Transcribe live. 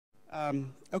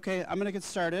Okay, I'm going to get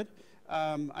started.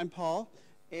 I'm Paul,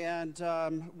 and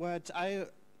what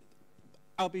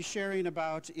I'll be sharing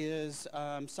about is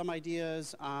some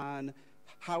ideas on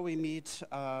how we meet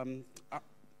our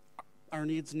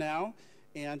needs now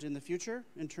and in the future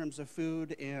in terms of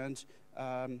food and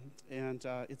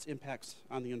its impacts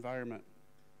on the environment.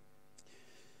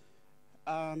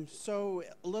 So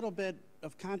a little bit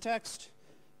of context.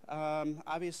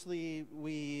 Obviously,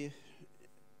 we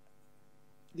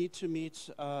need to meet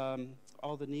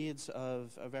all the needs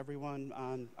of everyone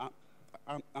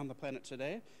on the planet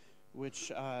today,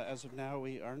 which as of now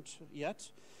we aren't yet,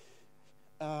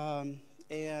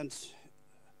 and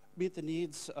meet the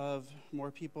needs of more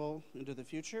people into the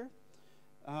future.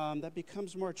 That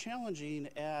becomes more challenging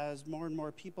as more and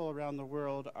more people around the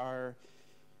world are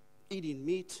eating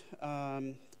meat,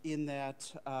 in that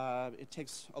it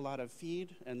takes a lot of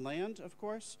feed and land, of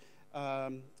course,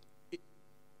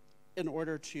 in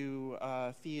order to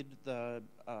feed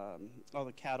all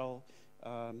the cattle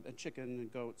and chicken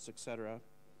and goats, etc.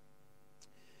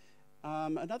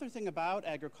 Another thing about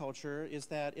agriculture is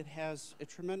that it has a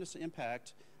tremendous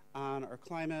impact on our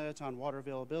climate, on water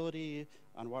availability,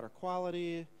 on water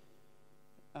quality.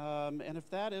 And if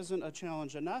that isn't a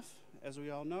challenge enough, as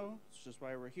we all know, it's just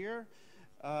why we're here,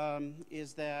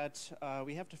 is that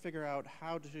we have to figure out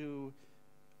how to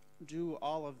do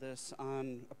all of this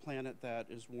on a planet that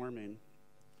is warming.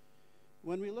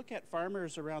 When we look at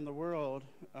farmers around the world,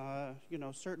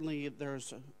 certainly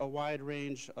there's a wide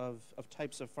range of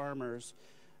types of farmers,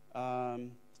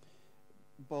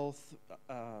 both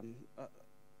a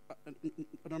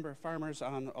number of farmers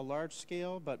on a large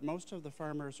scale, but most of the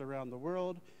farmers around the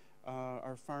world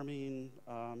are farming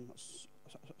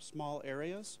small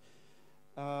areas.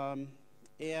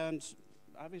 And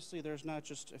obviously there's not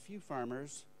just a few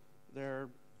farmers, there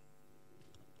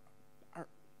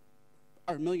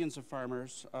are millions of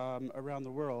farmers around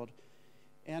the world.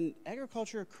 And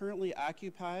agriculture currently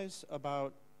occupies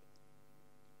about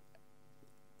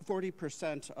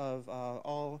 40% of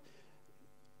all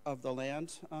of the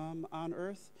land on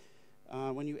Earth.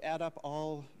 When you add up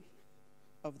all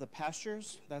of the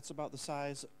pastures, that's about the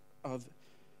size of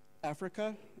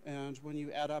Africa. And when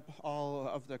you add up all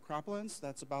of the croplands,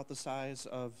 that's about the size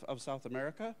of South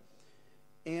America.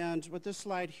 And what this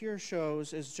slide here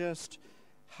shows is just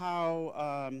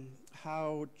how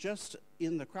just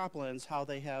in the croplands, how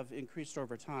they have increased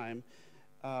over time.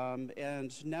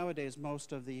 And nowadays,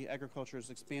 most of the agriculture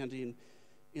is expanding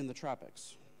in the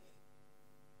tropics.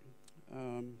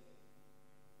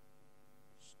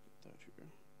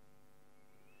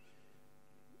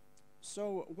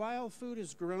 So while food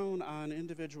is grown on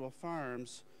individual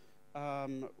farms,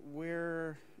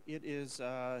 where it is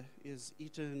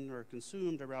eaten or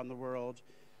consumed around the world,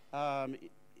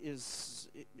 it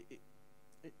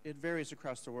varies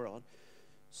across the world.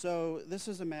 So this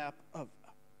is a map of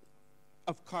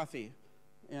coffee,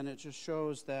 and it just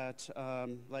shows that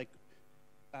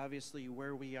obviously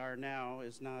where we are now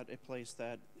is not a place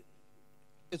that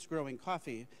it's growing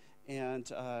coffee,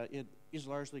 and it is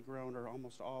largely grown, or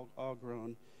almost all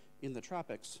grown, in the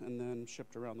tropics and then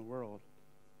shipped around the world.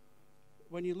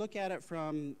 When you look at it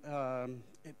from a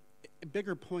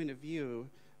bigger point of view,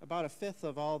 about a fifth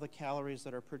of all the calories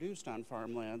that are produced on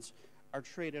farmlands are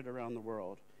traded around the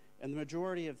world. And the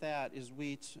majority of that is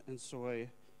wheat and soy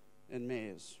and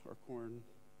maize, or corn.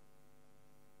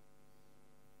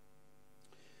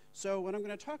 So what I'm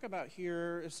going to talk about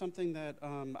here is something that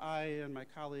I and my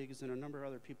colleagues and a number of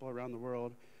other people around the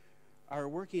world are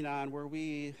working on, where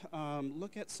we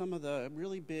look at some of the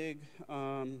really big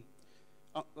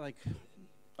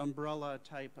umbrella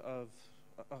type of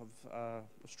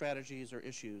strategies or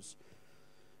issues.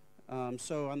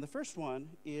 So on the first one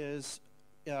is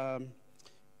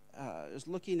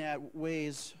looking at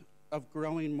ways of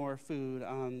growing more food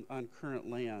on current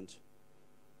land.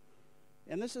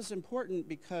 And this is important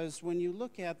because when you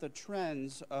look at the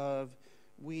trends of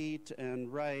wheat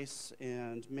and rice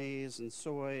and maize and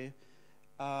soy,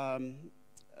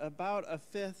 about a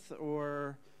fifth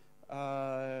or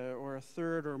a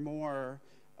third or more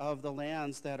of the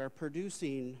lands that are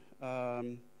producing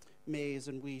maize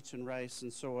and wheat and rice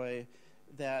and soy,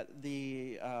 that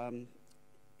the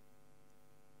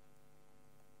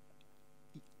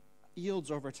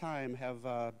yields over time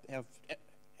have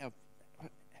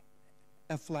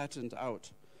flattened out.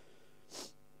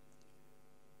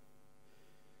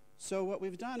 So what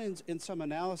we've done in some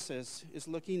analysis is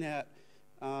looking at,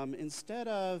 instead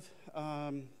of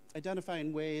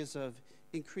identifying ways of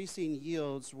increasing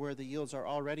yields where the yields are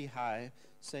already high,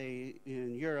 say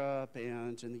in Europe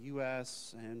and in the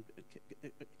US and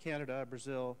Canada,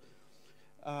 Brazil,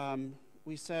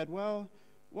 we said, well,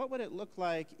 what would it look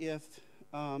like if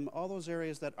all those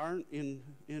areas that aren't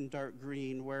in dark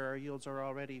green, where our yields are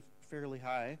already fairly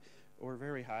high or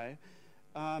very high,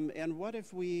 and what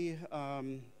if we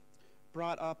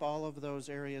brought up all of those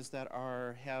areas that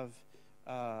have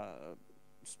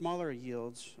smaller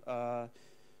yields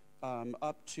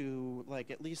up to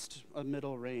like at least a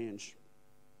middle range.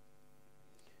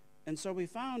 And so we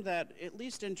found that, at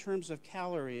least in terms of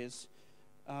calories,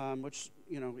 which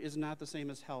is not the same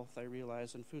as health, I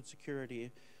realize, and food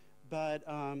security, but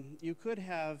you could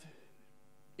have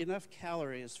enough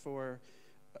calories for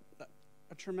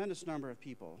a tremendous number of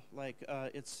people. Like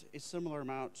it's a similar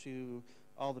amount to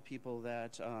all the people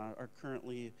that are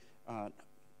currently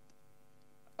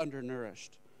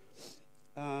undernourished.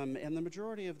 And the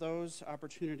majority of those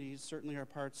opportunities certainly are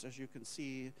parts, as you can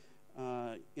see,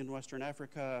 in Western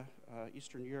Africa,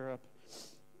 Eastern Europe,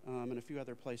 and a few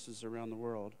other places around the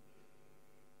world.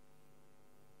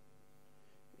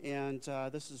 And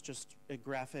this is just a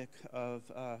graphic of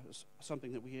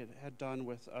something that we had done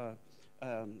with a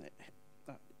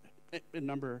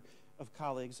number of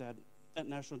colleagues at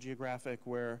National Geographic,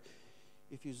 where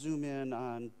if you zoom in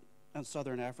on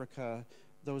Southern Africa,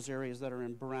 those areas that are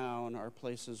in brown are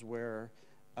places where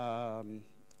all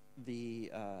the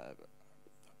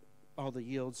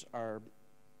yields are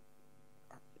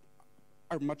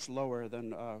much lower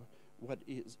than what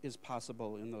is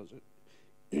possible in those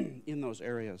in those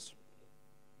areas.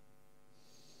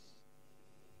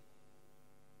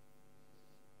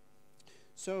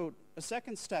 So a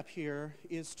second step here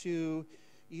is to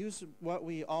use what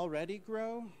we already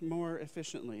grow more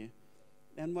efficiently.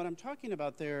 And what I'm talking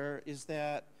about there is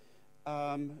that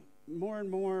more and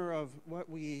more of what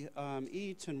we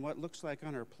eat and what looks like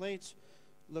on our plate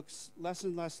looks less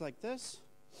and less like this,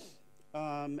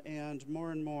 and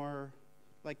more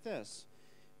like this,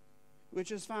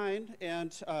 which is fine,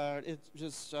 and it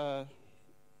just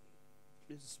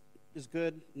is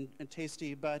good and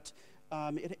tasty, but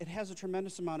it has a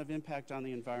tremendous amount of impact on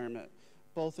the environment,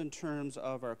 both in terms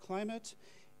of our climate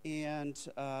and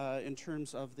in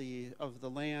terms of the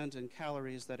land and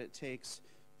calories that it takes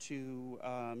to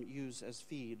use as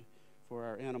feed for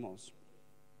our animals.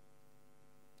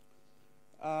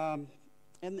 And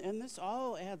this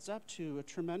all adds up to a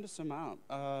tremendous amount.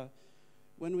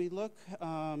 When we look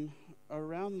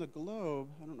around the globe,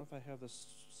 I don't know if I have this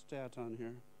stat on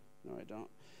here. No, I don't.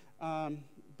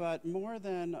 But more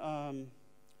than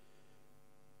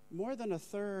a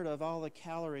third of all the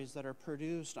calories that are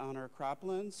produced on our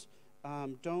croplands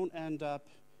don't end up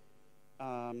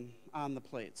on the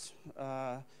plates.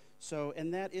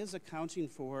 And that is accounting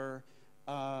for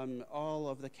all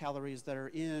of the calories that are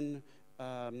in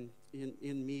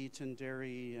meat and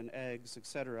dairy and eggs,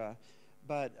 etc.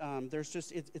 But there's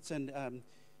just, it's an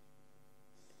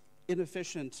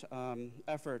inefficient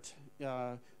effort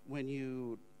when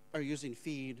you are using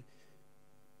feed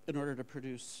in order to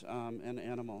produce an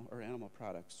animal or animal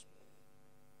products.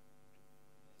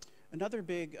 Another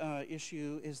big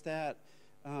issue is that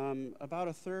about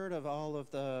a third of all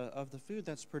of the food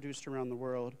that's produced around the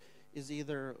world is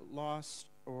either lost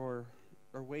or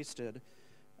wasted.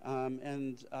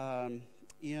 In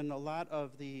a lot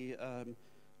of the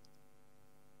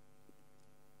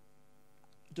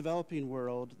developing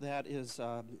world, that is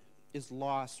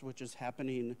lost, which is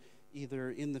happening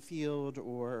either in the field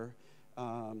or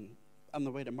on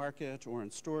the way to market or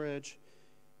in storage.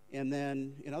 And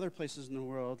then in other places in the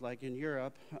world, like in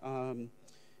Europe and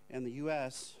the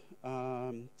US,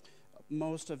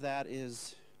 most of that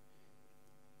is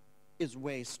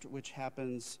waste, which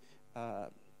happens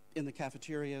in the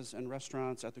cafeterias and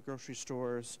restaurants, at the grocery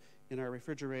stores, in our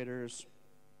refrigerators.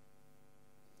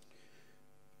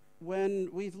 When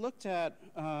we've looked at,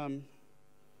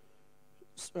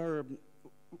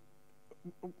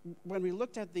 when we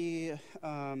looked at the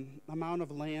amount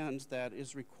of land that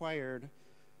is required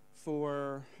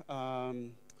for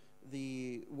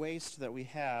the waste that we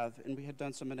have, and we had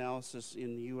done some analysis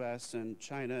in the US and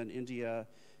China and India,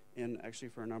 and actually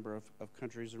for a number of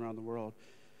countries around the world.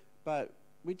 But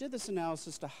we did this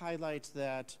analysis to highlight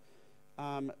that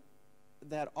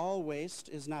that all waste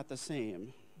is not the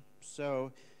same.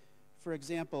 So, for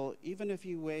example, even if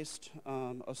you waste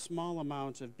a small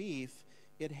amount of beef,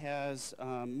 it has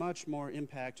much more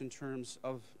impact in terms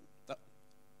of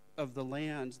the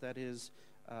land that is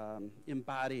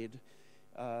embodied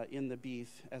in the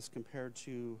beef as compared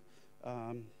to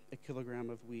a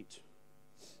kilogram of wheat.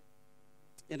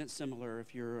 And it's similar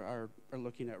if you are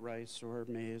looking at rice or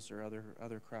maize or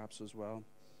other crops as well.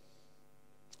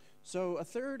 So a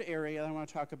third area I want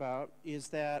to talk about is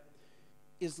that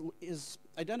is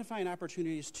identifying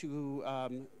opportunities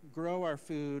to grow our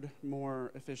food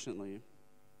more efficiently.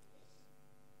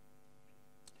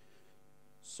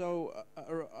 So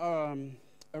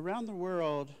around the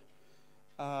world,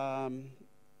 our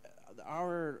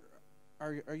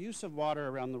use of water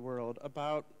around the world,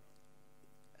 about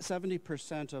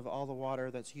 70% of all the water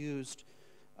that's used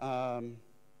around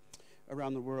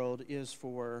the world is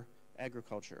for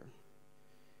agriculture.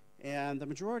 And the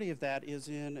majority of that is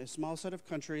in a small set of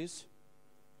countries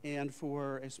and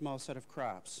for a small set of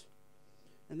crops.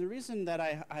 And the reason that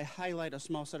I highlight a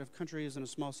small set of countries and a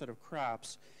small set of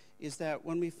crops is that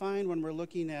when we're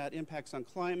looking at impacts on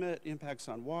climate, impacts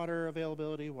on water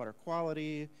availability, water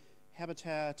quality,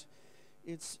 habitat,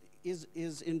 is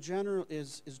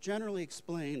generally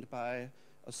explained by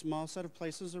a small set of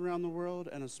places around the world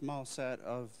and a small set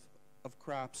of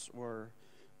crops or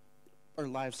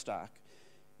livestock.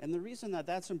 And the reason that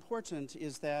that's important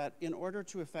is that in order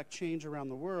to affect change around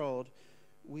the world,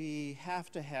 we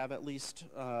have to have at least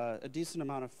a decent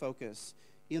amount of focus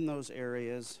in those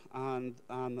areas on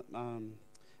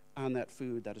that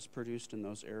food that is produced in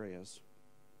those areas.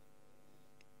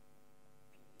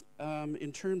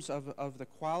 In terms of the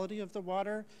quality of the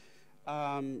water,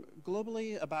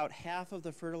 globally about half of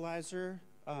the fertilizer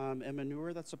and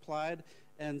manure that's applied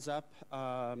ends up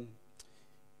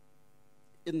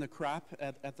in the crop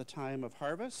at the time of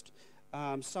harvest.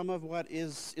 Some of what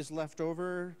is left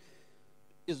over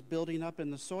is building up in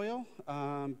the soil,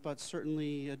 but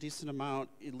certainly a decent amount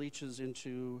it leaches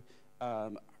into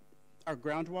our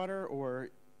groundwater or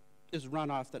is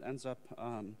runoff that ends up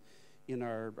in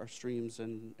our streams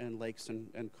and lakes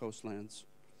and coastlands.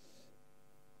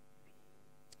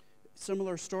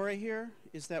 Similar story here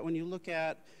is that when you look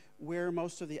at where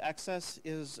most of the excess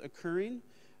is occurring,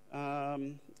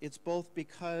 it's both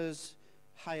because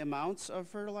high amounts of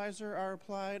fertilizer are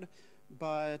applied,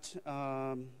 but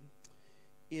and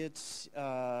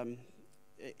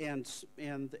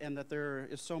that there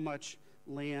is so much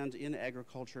land in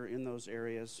agriculture in those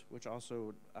areas, which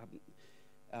also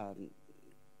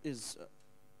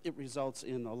it results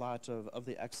in a lot of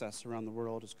the excess around the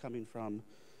world is coming from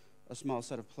a small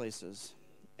set of places.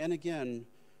 And again,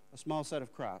 a small set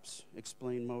of crops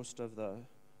explain most of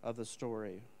the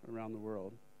story around the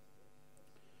world.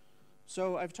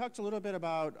 So I've talked a little bit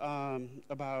about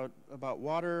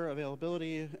water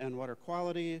availability and water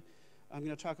quality. I'm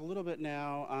going to talk a little bit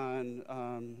now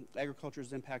on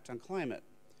agriculture's impact on climate.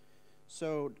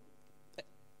 So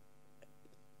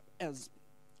as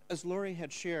Lori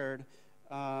had shared,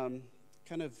 kind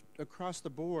of across the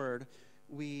board,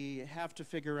 we have to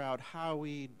figure out how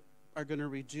we are going to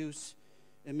reduce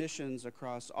emissions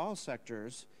across all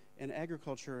sectors, and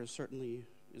agriculture is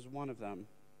one of them.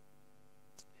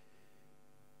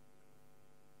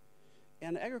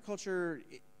 And agriculture,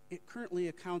 it currently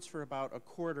accounts for about a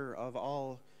quarter of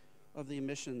all of the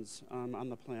emissions on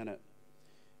the planet.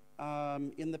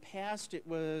 In the past, it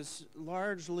was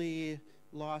largely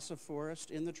loss of forest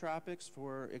in the tropics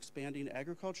for expanding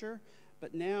agriculture,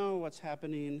 but now what's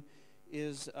happening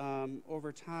is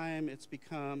over time it's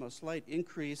become a slight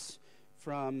increase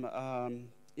from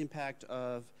impact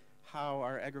of how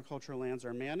our agricultural lands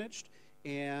are managed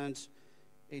and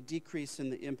a decrease in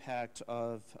the impact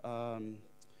of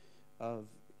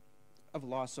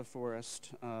loss of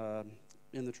forest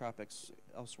in the tropics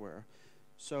elsewhere.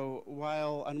 So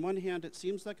while on one hand it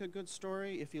seems like a good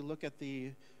story, if you look at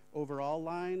the overall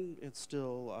line, it's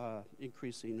still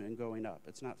increasing and going up.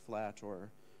 It's not flat or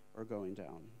going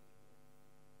down.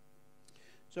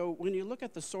 So when you look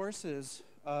at the sources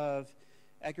of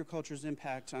agriculture's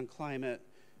impact on climate,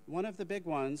 one of the big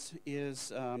ones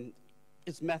is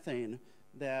methane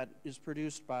that is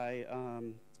produced by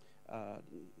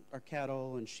our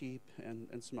cattle and sheep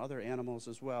and some other animals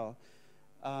as well.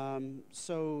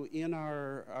 So in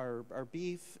our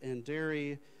beef and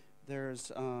dairy,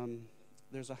 there's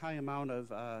a high amount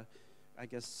of,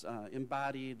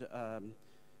 embodied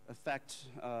effect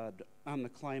on the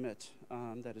climate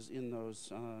that is in those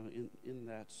in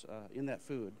that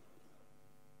food.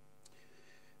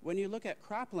 When you look at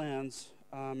croplands,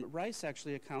 rice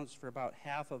actually accounts for about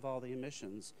half of all the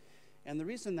emissions. And the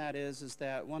reason that is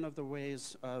that one of the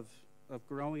ways of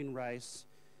growing rice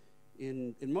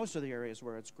in most of the areas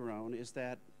where it's grown is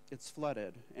that it's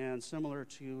flooded. And similar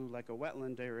to like a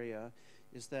wetland area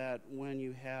is that when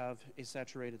you have a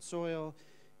saturated soil,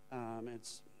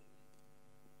 it's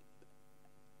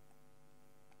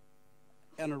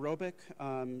anaerobic,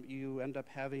 you end up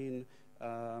having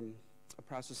a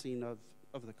processing of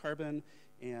the carbon,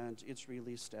 and it's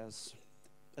released as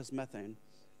methane.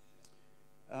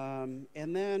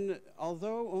 And then,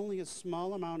 although only a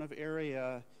small amount of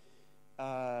area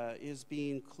is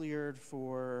being cleared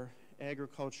for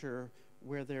agriculture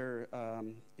where there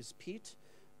is peat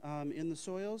in the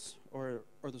soils, or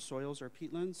the soils are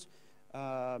peatlands,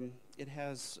 it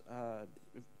has a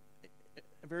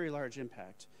very large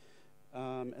impact.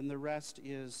 And the rest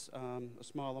is a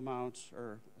small amount,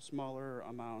 or a smaller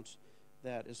amount,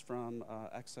 that is from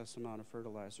excess amount of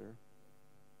fertilizer.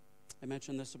 I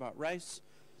mentioned this about rice.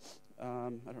 I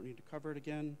don't need to cover it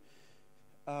again.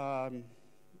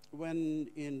 When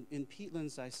in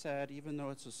peatlands, I said, even though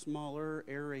it's a smaller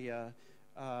area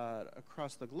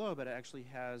across the globe, it actually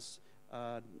has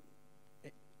a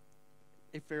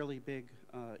fairly big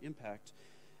impact.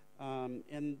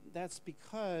 And that's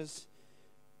because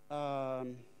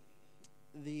the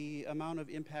amount of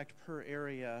impact per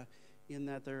area, in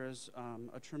that there is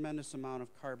a tremendous amount of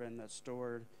carbon that's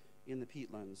stored in the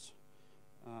peatlands.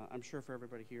 I'm sure for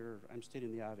everybody here, I'm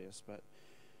stating the obvious, but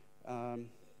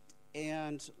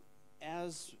and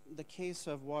as the case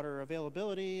of water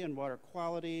availability and water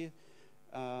quality,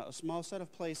 a small set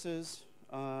of places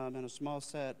and a small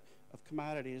set of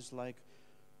commodities like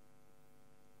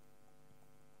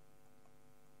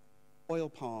oil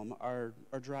palm are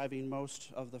driving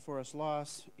most of the forest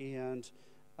loss, and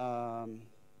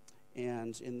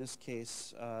in this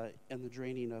case, and the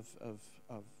draining of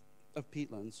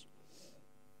peatlands.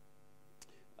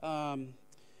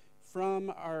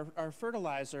 From our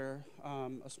fertilizer,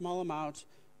 a small amount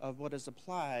of what is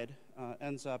applied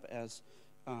ends up as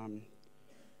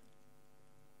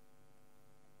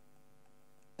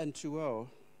N2O.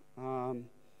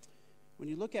 When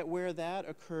you look at where that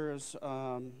occurs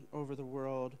over the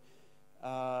world,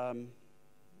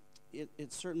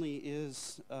 it certainly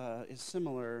is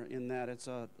similar in that it's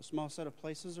a small set of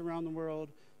places around the world,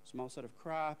 small set of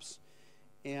crops,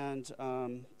 and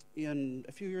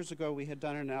a few years ago we had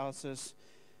done an analysis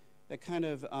that kind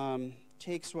of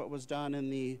takes what was done in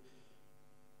the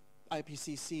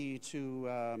IPCC to,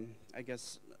 I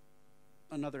guess,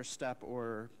 another step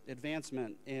or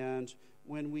advancement. And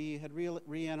when we had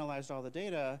reanalyzed all the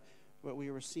data, what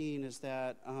we were seeing is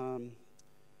that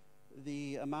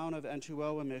the amount of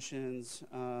N2O emissions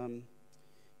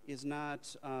is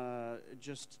not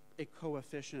just a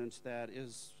coefficient that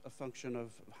is a function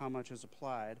of how much is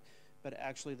applied, but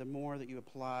actually the more that you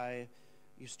apply,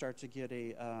 you start to get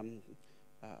a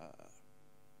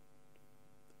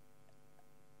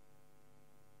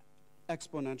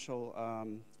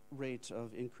exponential rate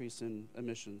of increase in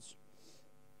emissions.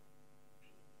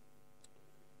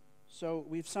 So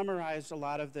we've summarized a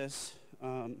lot of this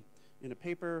in a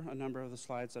paper. A number of the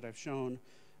slides that I've shown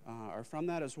are from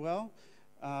that as well.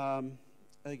 And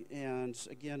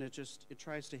again, it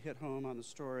tries to hit home on the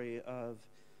story of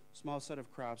small set of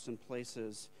crops and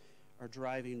places are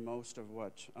driving most of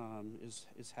what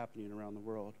is happening around the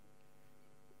world.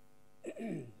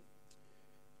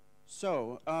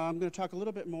 So I'm going to talk a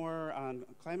little bit more on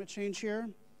climate change here.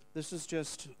 This is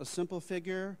just a simple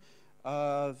figure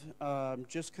of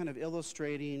just kind of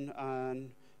illustrating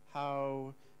on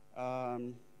how a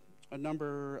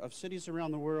number of cities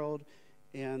around the world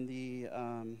and the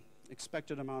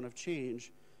expected amount of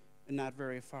change, and not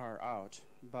very far out.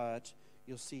 But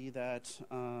you'll see that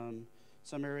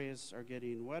some areas are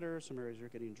getting wetter, some areas are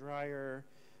getting drier.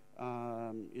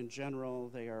 In general,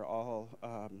 they are all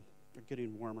are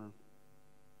getting warmer.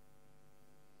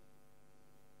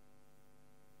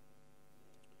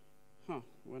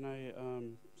 When I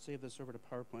saved this over to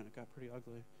PowerPoint, it got pretty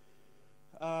ugly.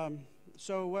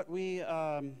 So what we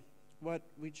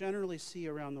generally see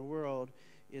around the world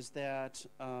is that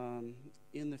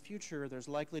in the future, there's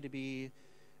likely to be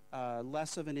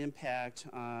less of an impact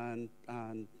on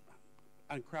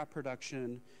crop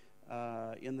production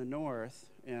in the north,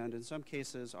 and in some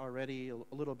cases already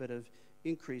a little bit of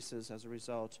increases as a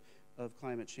result of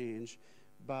climate change.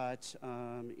 But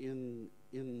in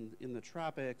the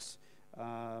tropics,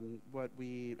 what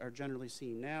we are generally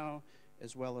seeing now,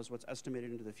 as well as what's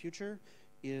estimated into the future,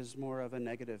 is more of a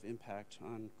negative impact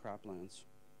on croplands.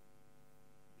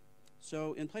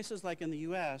 So in places like in the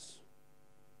US,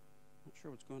 not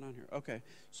sure what's going on here. Okay,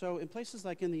 so in places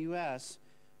like in the US,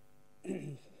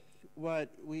 what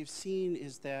we've seen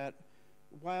is that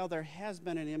while there has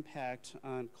been an impact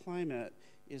on climate,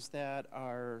 is that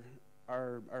our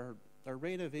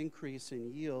rate of increase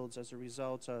in yields as a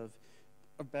result of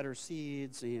better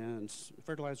seeds and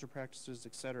fertilizer practices,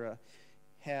 et cetera,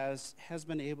 has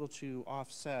been able to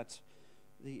offset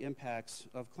the impacts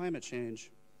of climate change.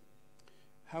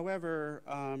 However,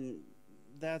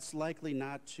 that's likely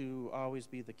not to always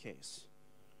be the case.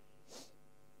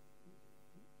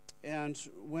 And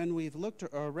when we've looked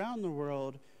around the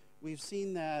world, we've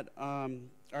seen that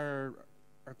our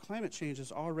climate change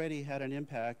has already had an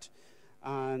impact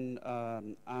on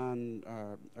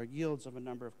our yields of a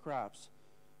number of crops.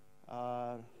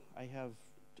 I have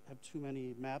too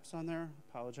many maps on there.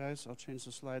 Apologize. I'll change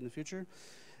the slide in the future.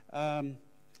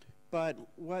 But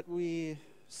what we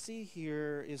see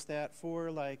here is that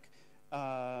for like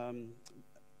barley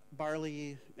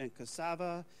and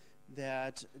cassava,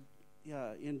 that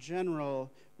in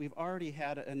general, we've already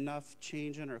had enough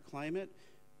change in our climate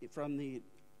from the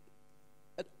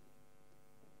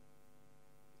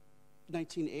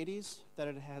 1980s that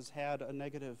it has had a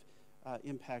negative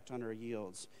impact on our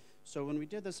yields. So when we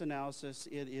did this analysis,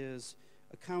 it is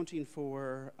accounting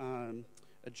for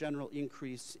a general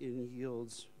increase in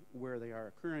yields where they are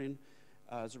occurring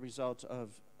as a result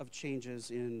of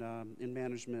changes in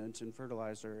management and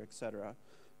fertilizer, et cetera.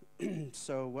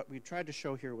 So what we tried to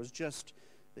show here was just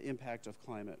the impact of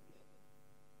climate.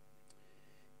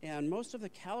 And most of the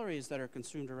calories that are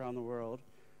consumed around the world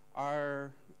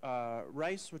are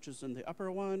rice, which is in the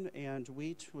upper one, and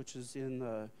wheat, which is in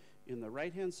the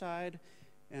right-hand side.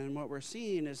 And what we're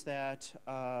seeing is that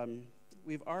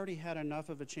we've already had enough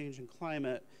of a change in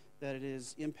climate that it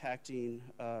is impacting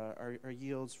our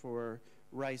yields for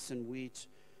rice and wheat,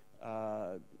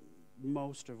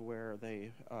 most of where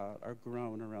they are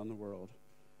grown around the world.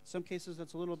 Some cases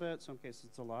it's a little bit, some cases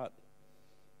it's a lot,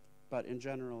 but in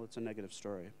general it's a negative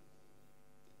story.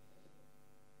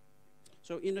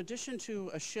 So in addition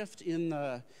to a shift in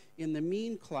the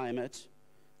mean climate,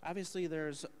 obviously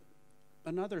there's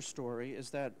another story,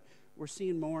 is that we're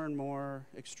seeing more and more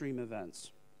extreme events.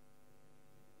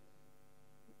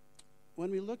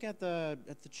 When we look at the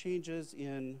changes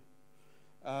in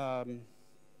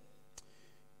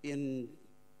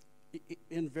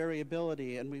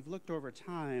variability, and we've looked over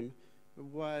time,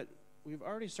 what we've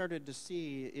already started to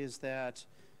see is that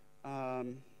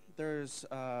there's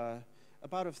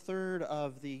about a third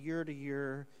of the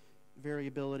year-to-year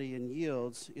variability in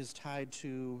yields is tied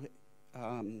to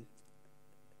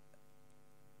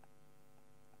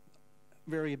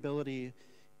variability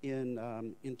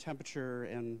in temperature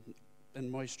and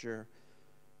moisture.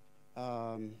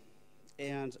 And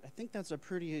I think that's a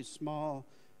pretty small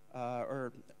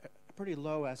or a pretty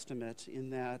low estimate, in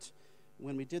that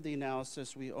when we did the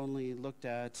analysis, we only looked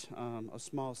at a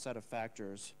small set of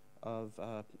factors of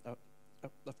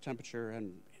temperature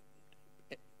and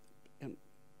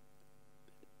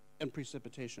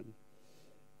precipitation.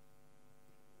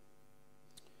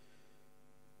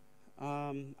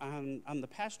 On the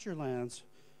pasture lands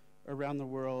around the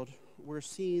world, we're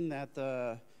seeing that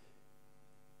the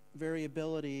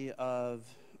variability of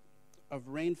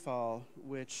rainfall,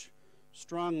 which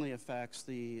strongly affects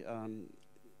the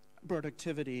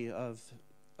productivity of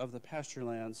the pasture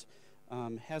lands,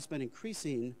 has been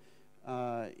increasing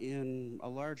in a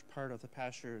large part of the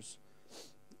pastures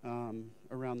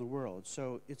around the world.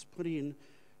 So it's putting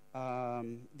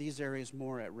these areas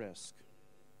more at risk.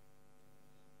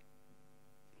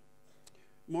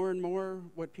 More and more,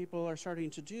 what people are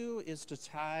starting to do is to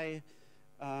tie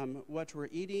what we're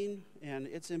eating and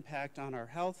its impact on our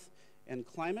health and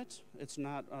climate. It's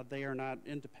not, they are not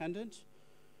independent.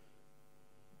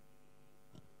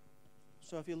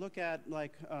 So if you look at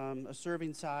like a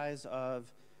serving size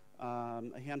of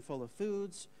a handful of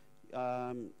foods,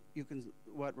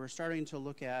 what we're starting to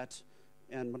look at,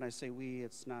 and when I say we,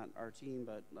 it's not our team,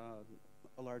 but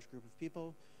a large group of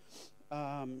people,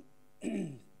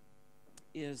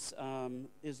 is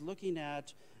looking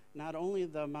at not only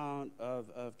the amount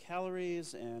of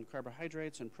calories and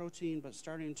carbohydrates and protein, but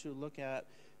starting to look at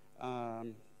a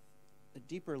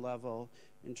deeper level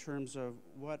in terms of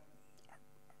what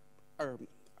are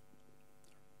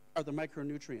the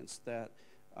micronutrients that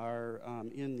are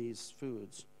in these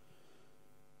foods.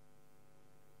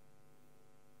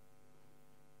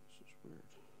 This is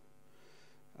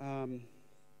weird.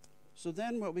 So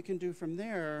then what we can do from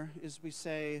there is we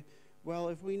say, well,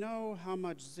 if we know how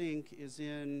much zinc is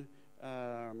in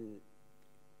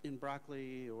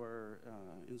broccoli or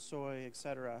in soy,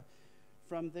 etc.,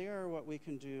 from there what we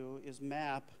can do is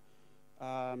map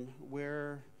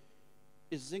where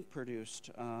is zinc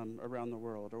produced around the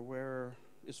world, or where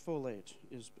is folate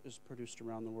is produced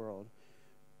around the world.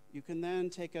 You can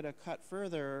then take it a cut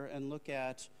further and look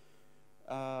at,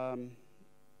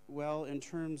 well, in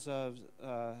terms of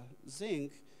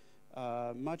zinc,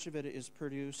 much of it is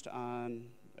produced on,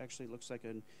 actually it looks like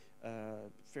a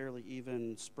fairly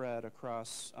even spread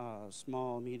across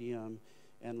small, medium,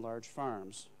 and large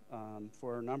farms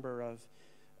for a number of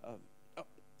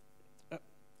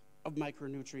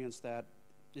micronutrients that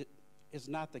is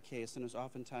not the case, and is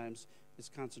oftentimes is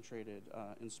concentrated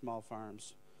in small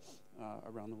farms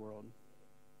around the world.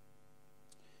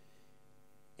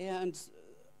 And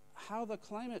how the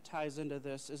climate ties into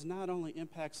this is not only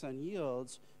impacts on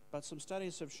yields, but some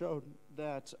studies have showed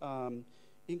that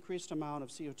increased amount of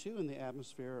CO2 in the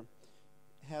atmosphere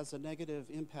has a negative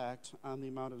impact on the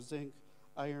amount of zinc,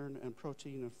 iron, and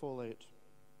protein and folate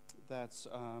that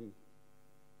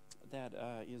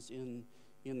is in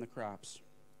the crops.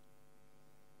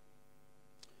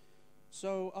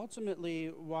 So ultimately,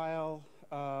 while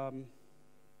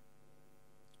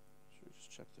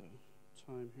just check the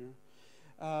time here.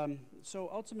 So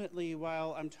ultimately,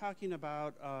 while I'm talking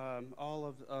about all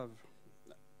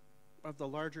of the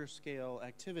larger scale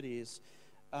activities,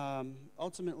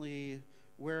 ultimately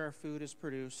where our food is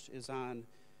produced is on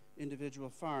individual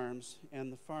farms,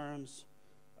 and the farms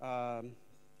are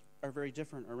very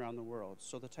different around the world.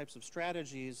 So the types of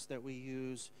strategies that we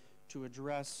use to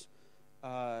address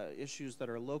issues that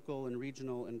are local and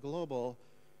regional and global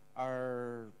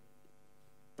are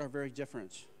very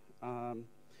different. And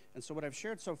so what I've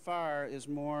shared so far is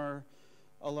more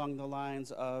along the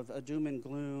lines of a doom and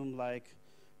gloom, like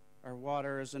our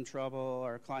water is in trouble,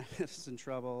 our climate is in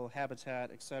trouble,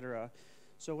 habitat, etc.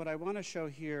 So what I want to show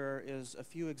here is a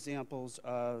few examples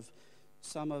of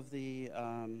some of the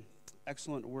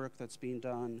excellent work that's being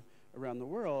done around the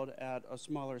world at a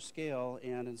smaller scale,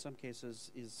 and in some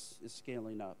cases is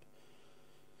scaling up.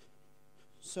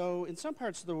 So in some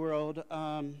parts of the world,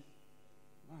 wow,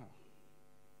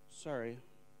 sorry,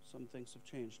 some things have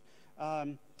changed.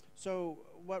 So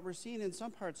what we're seeing in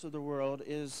some parts of the world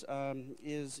is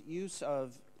use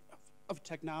of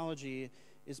technology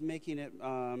is making it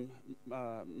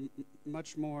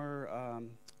much more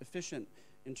efficient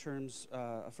in terms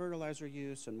of fertilizer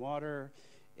use and water,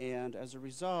 and as a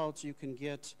result, you can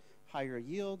get higher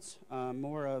yields,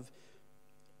 more of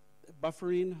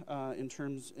buffering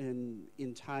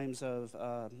in times of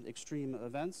extreme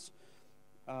events,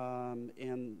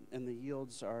 and the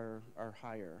yields are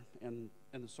higher, and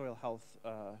the soil health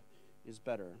is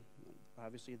better.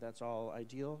 Obviously, that's all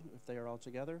ideal if they are all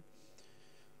together.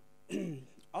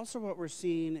 Also, what we're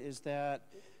seeing is that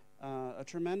a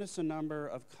tremendous number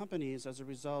of companies, as a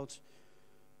result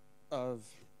of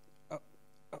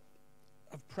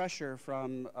pressure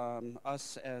from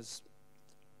us as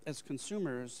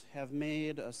consumers, have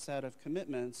made a set of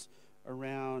commitments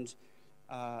around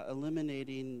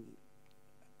eliminating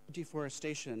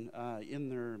deforestation in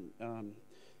their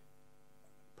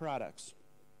products.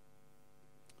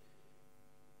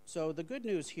 So the good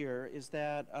news here is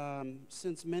that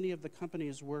since many of the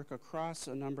companies work across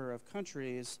a number of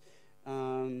countries,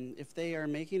 if they are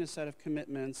making a set of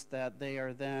commitments that they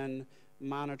are then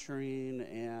monitoring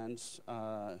and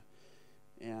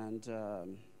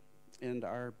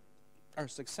are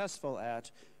successful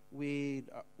at, we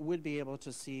would be able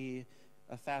to see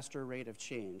a faster rate of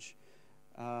change.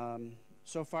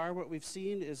 So far, what we've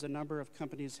seen is a number of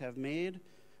companies have made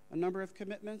a number of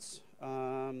commitments.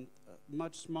 A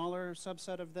much smaller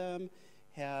subset of them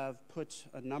have put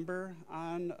a number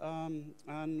on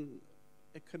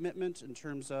a commitment in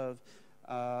terms of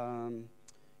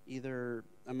either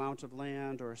amount of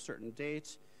land or a certain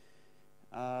date.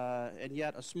 And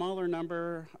yet a smaller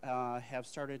number have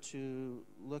started to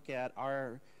look at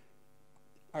are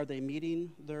they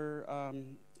meeting their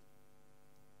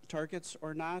targets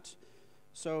or not.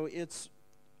 So it's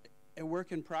a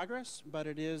work in progress, but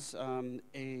it is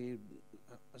a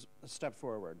step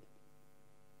forward.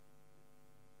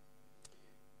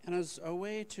 And as a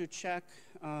way to check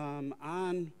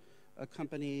on a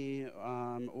company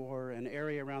or an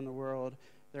area around the world,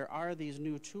 there are these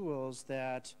new tools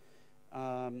that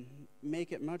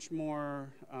make it much more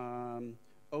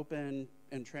open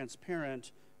and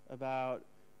transparent about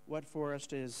what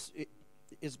forest is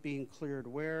being cleared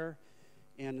where,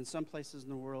 and in some places in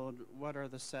the world, what are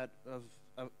the set of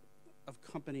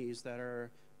companies that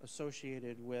are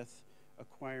associated with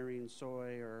acquiring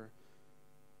soy or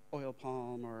oil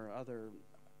palm or other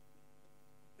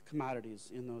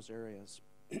commodities in those areas.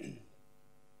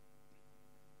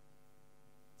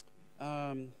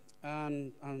 On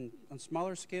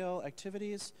smaller scale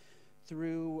activities,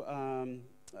 through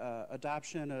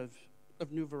adoption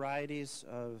of new varieties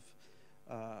of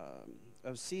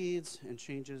seeds and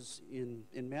changes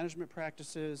in management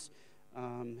practices,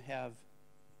 have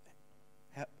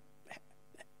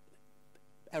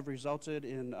resulted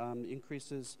in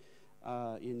increases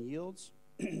in yields.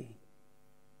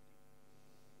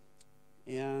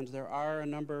 And there are a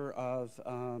number of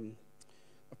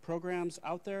programs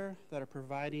out there that are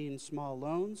providing small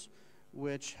loans,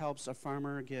 which helps a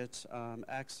farmer get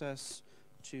access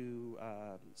to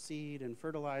seed and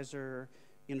fertilizer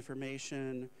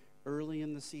information early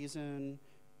in the season,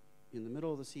 in the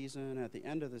middle of the season, at the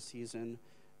end of the season.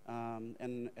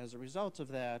 And as a result of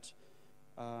that,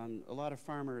 a lot of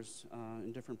farmers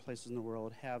in different places in the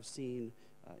world have seen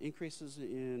increases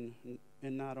in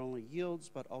not only yields,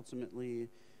 but ultimately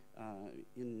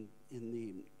in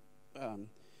the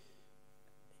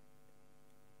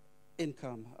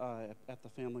income at the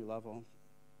family level.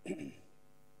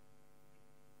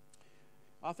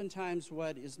 Oftentimes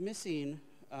what is missing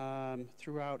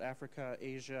throughout Africa,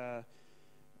 Asia,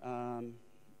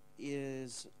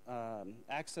 is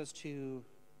access to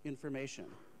information.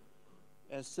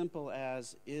 As simple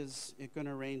as, is it going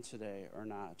to rain today or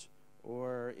not?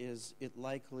 Or is it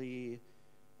likely,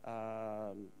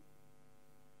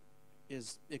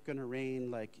 is it going to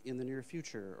rain like in the near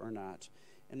future or not?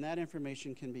 And that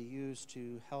information can be used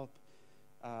to help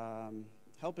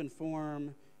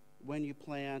inform when you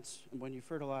plant, when you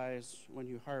fertilize, when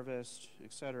you harvest,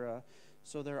 etc.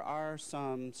 So there are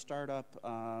some startup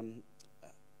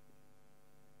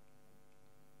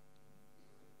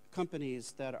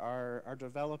companies that are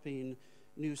developing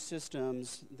new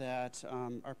systems that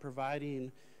are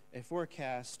providing a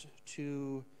forecast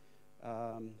to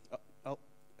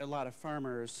a lot of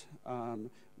farmers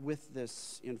with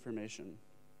this information.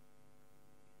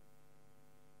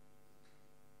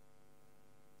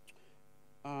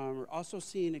 We're also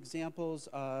seeing examples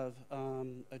of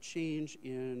a change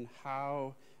in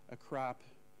how a crop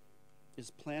is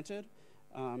planted,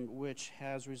 which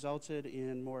has resulted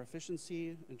in more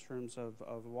efficiency in terms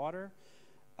of water,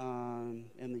 and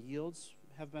the yields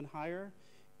have been higher.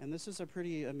 And this is a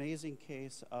pretty amazing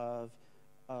case of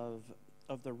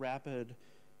the rapid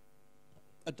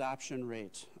adoption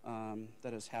rate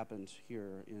that has happened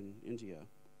here in India.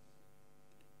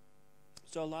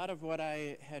 So a lot of what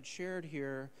I had shared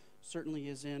here certainly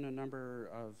is in a number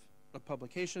of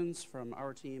publications from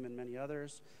our team and many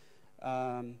others.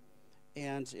 And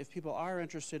if people are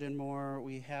interested in more,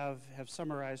 we have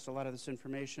summarized a lot of this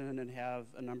information and have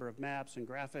a number of maps and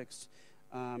graphics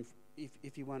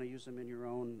if you want to use them in your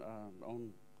own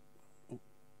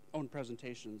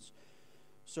presentations.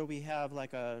 So we have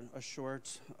like a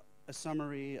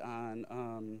summary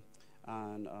on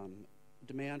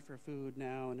demand for food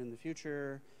now and in the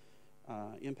future,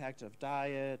 impact of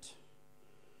diet,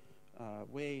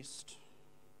 waste,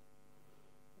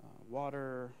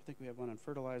 water. I think we have one on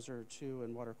fertilizer too,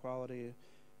 and water quality.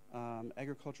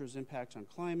 Agriculture's impact on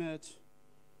climate,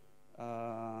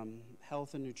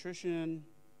 health and nutrition,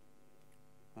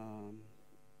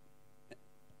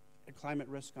 climate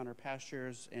risk on our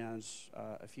pastures, and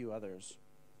a few others.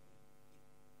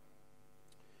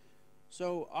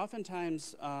 So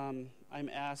oftentimes I'm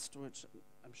asked, which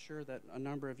I'm sure that a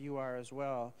number of you are as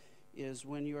well, is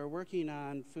when you are working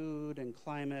on food and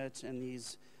climate and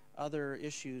these other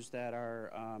issues that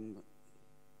are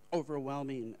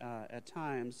overwhelming at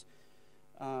times,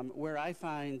 where I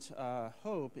find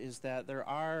hope is that there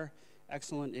are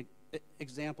excellent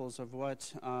examples of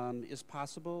what is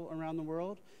possible around the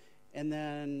world, and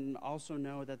then also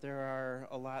know that there are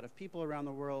a lot of people around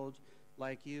the world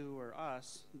like you or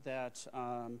us that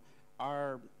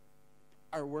are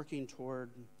working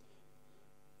toward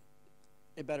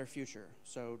a better future.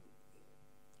 So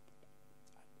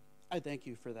I thank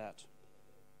you for that.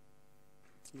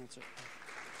 And that's it.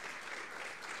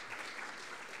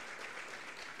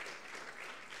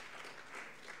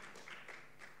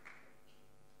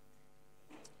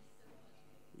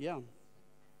 Yeah.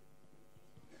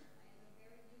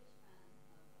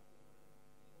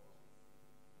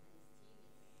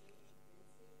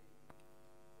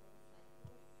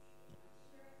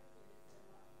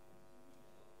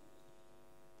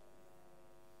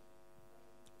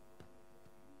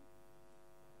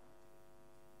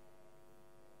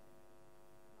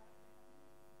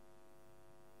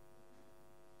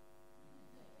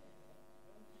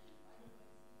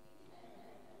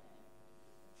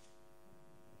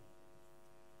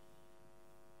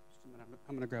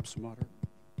 I'm going to grab some water.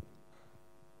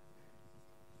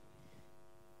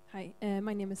 Hi,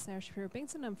 my name is Sarah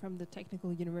Shapiro-Bengtsson. I'm from the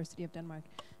Technical University of Denmark.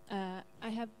 I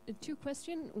have two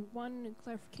questions. One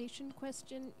clarification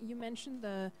question. You mentioned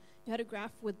you had a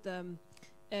graph with the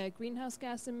greenhouse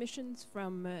gas emissions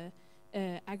from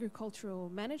agricultural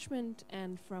management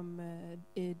and from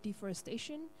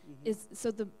deforestation.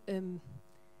 Mm-hmm.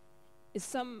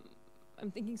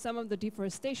 I'm thinking some of the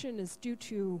deforestation is due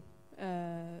to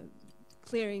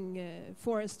clearing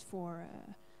forest for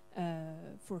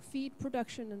feed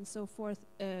production and so forth.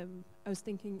 I was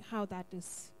thinking how that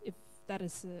is, if that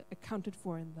is accounted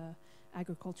for in the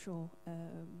agricultural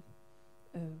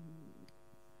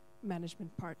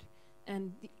management part.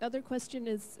 And the other question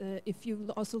is if you've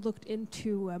also looked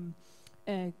into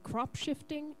crop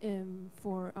shifting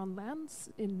on lands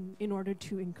in order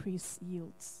to increase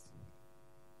yields.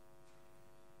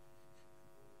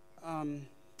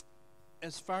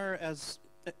 As far as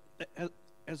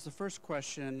the first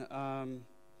question,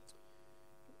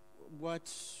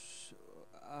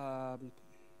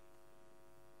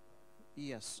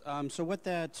 yes. So what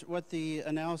the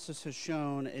analysis has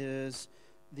shown is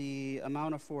the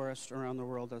amount of forest around the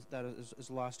world that is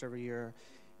lost every year,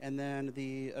 and then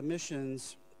the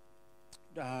emissions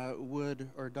would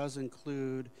or does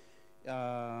include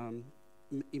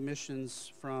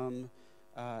emissions from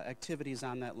activities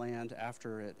on that land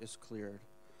after it is cleared.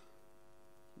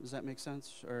 Does that make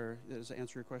sense, or does that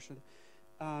answer your question?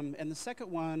 And the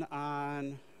second one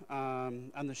on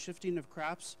the shifting of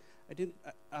crops, I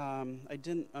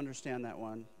didn't understand that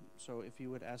one. So if you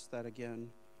would ask that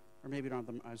again, or maybe you don't have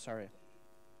them. I'm sorry.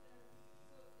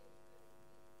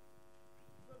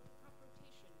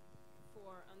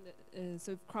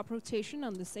 So crop rotation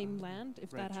on the same land,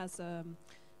 if right. that has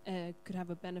could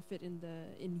have a benefit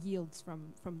in yields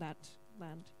from that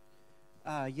land.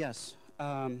 Yes,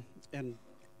 and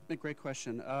a great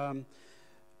question.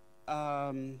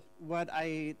 What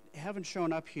I haven't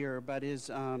shown up here, but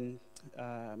is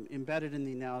embedded in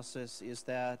the analysis, is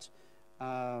that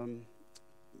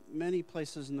many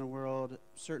places in the world,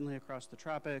 certainly across the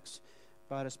tropics,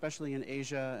 but especially in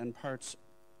Asia and parts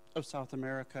of South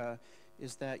America,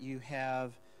 is that you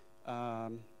have a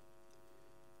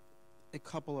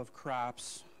couple of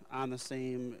crops on the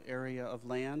same area of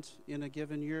land in a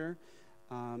given year.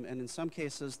 And in some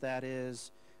cases that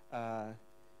is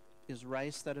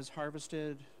rice that is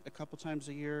harvested a couple times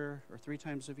a year or 3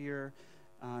 times a year.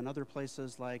 In other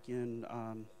places, like in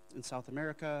South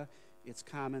America, it's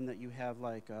common that you have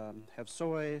have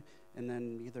soy, and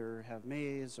then either have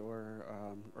maize or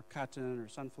cotton or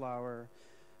sunflower.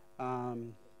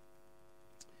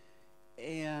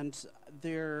 And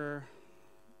they're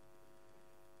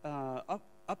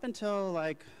up until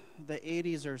like the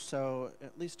 80s or so,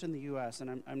 at least in the U.S.,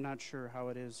 and I'm not sure how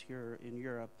it is here in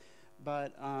Europe,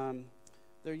 but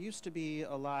there used to be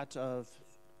a lot of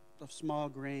small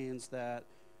grains that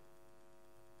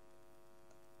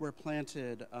were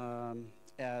planted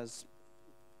as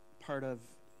part of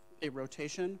a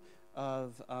rotation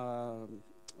of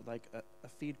like a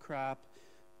feed crop,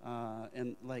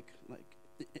 and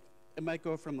it might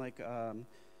go from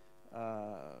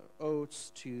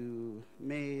oats to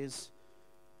maize,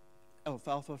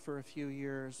 alfalfa for a few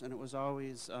years, and it was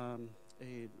always a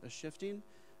shifting.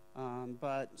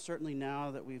 But certainly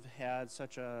now that we've had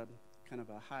such a kind of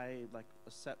a high, like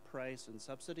a set price and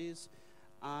subsidies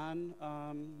on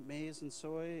maize and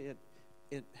soy,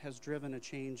 it has driven a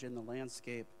change in the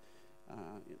landscape,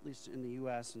 at least in the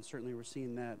U.S., and certainly we're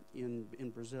seeing that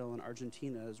in Brazil and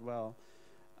Argentina as well,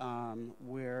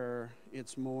 where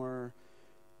it's more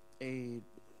a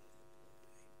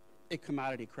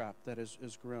commodity crop that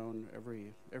is grown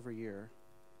every year.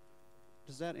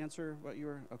 Does that answer what you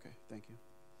were? Okay, thank you.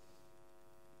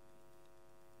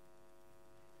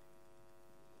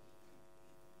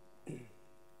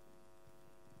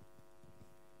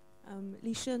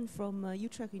 Li Shen from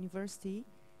Utrecht University.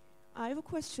 I have a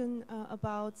question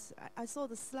about, I saw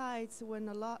the slides when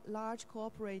a large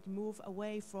corporate move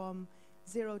away from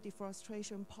zero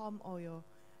deforestation palm oil.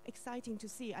 Exciting to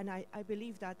see, and I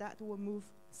believe that will move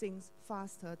things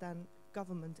faster than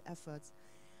government efforts.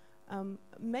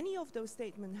 Many of those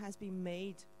statements has been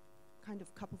made kind of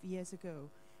a couple of years ago.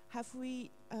 Have we,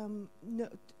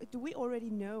 do we already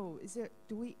know, is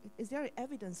there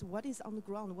evidence, what is on the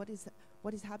ground, what is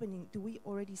happening? Do we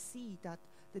already see that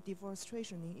the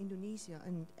deforestation in Indonesia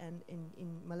and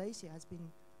in Malaysia has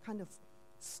been kind of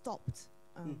stopped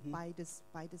by this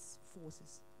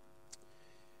forces?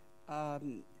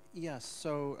 Yes,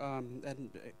 so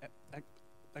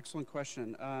excellent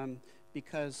question,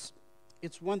 because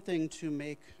it's one thing to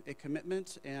make a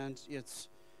commitment, and it's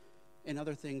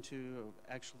another thing to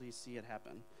actually see it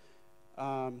happen.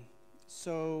 I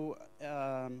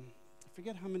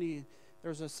forget how many,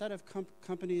 there's a set of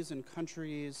companies and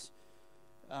countries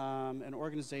and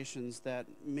organizations that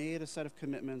made a set of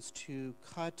commitments to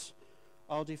cut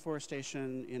all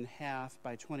deforestation in half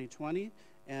by 2020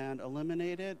 and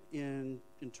eliminate it in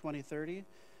 2030.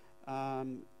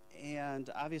 And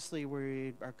obviously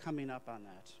we are coming up on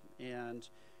that, and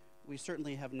we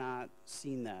certainly have not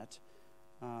seen that.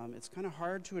 It's kind of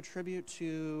hard to attribute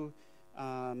to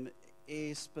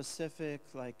a specific,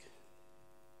 like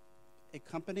a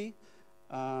company,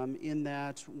 in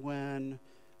that when,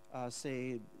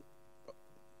 say,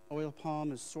 oil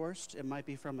palm is sourced. It might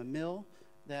be from a mill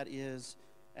that is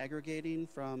aggregating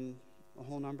from a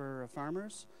whole number of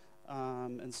farmers,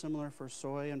 and similar for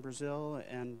soy in Brazil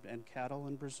and cattle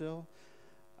in Brazil.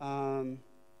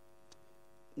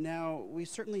 Now, we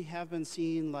certainly have been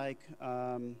seeing like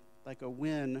a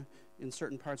win in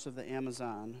certain parts of the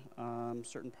Amazon,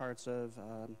 certain parts of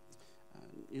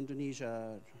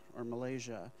Indonesia or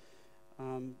Malaysia.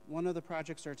 One of the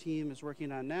projects our team is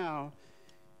working on now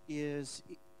is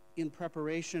in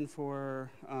preparation for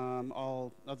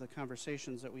all of the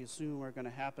conversations that we assume are going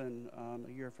to happen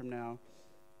a year from now,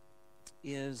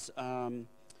 is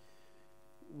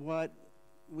what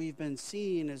we've been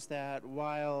seeing is that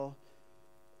while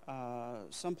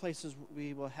some places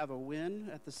we will have a win,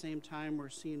 at the same time we're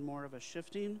seeing more of a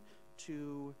shifting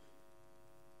to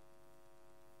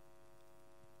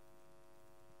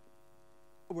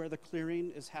where the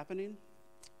clearing is happening.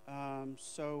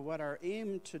 So what our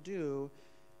aim to do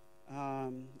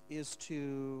is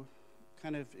to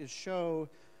show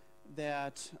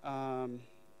that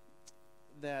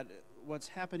that what's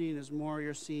happening is more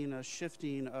you're seeing a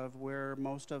shifting of where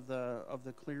most of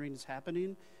the clearing is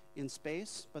happening in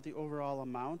space, but the overall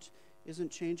amount isn't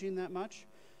changing that much.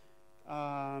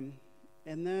 And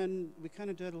then we kind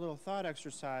of did a little thought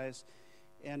exercise,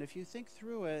 and if you think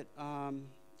through it,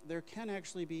 there can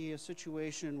actually be a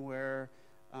situation where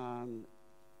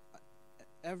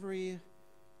every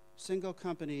single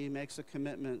company makes a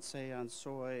commitment, say on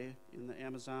soy in the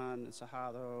Amazon, and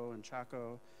Cerrado and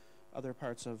Chaco, other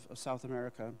parts of South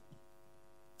America.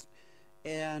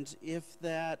 And if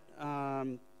that,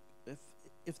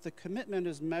 if the commitment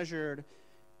is measured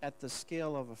at the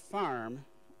scale of a farm,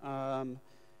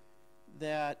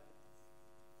 that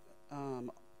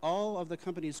all of the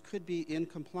companies could be in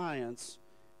compliance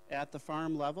at the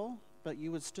farm level, but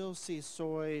you would still see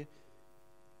soy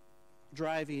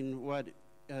driving what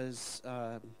is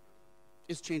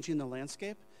changing the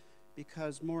landscape,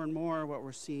 because more and more what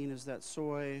we're seeing is that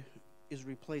soy is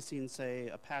replacing, say,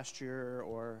 a pasture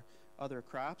or other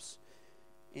crops,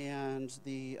 and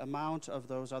the amount of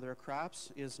those other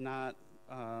crops is not,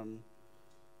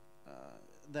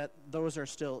 that those are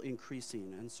still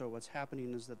increasing, and so what's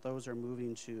happening is that those are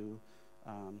moving to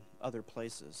other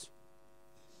places.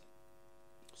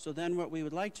 So then what we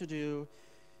would like to do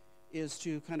is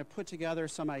to kind of put together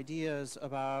some ideas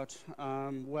about,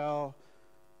 well,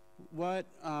 what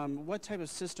type of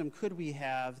system could we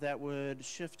have that would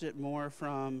shift it more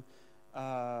from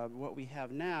what we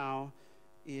have now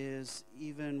is,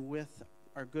 even with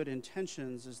our good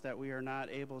intentions, is that we are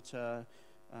not able to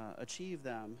achieve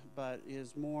them, but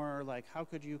is more like, how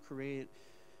could you create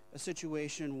a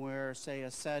situation where, say,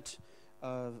 a set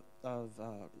of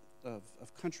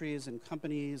countries and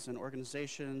companies and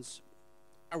organizations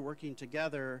are working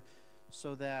together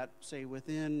so that, say,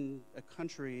 within a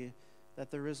country,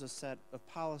 that there is a set of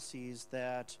policies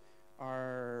that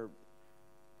are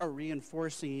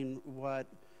reinforcing what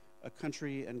a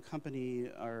country and company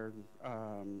are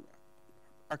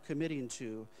committing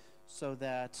to, so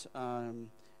that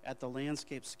at the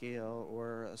landscape scale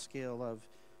or a scale of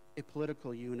a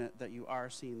political unit, that you are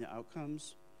seeing the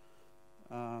outcomes.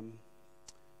 A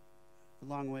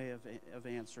long way of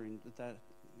answering. Did that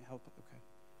help? Okay.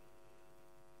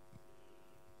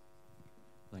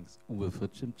 Thanks.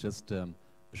 Wilfried, just a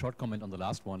short comment on the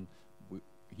last one.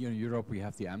 Here in Europe, we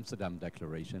have the Amsterdam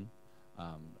Declaration,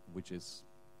 which is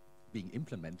being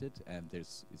implemented, and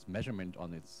there's measurement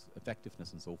on its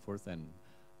effectiveness and so forth. And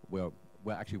we're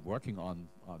actually working on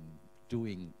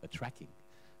doing a tracking.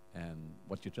 And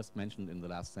what you just mentioned in the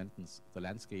last sentence, the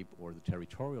landscape or the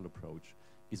territorial approach,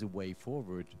 is a way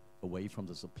forward, away from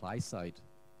the supply side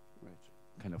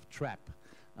kind of trap,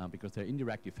 because there are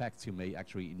indirect effects you may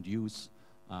actually induce,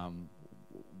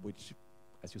 which,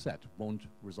 as you said, won't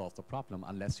resolve the problem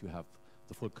unless you have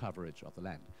the full coverage of the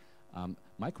land.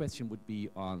 My question would be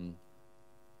on,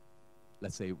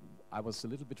 let's say, I was a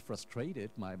little bit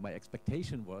frustrated. My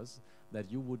expectation was that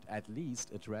you would at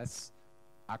least address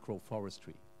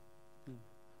agroforestry.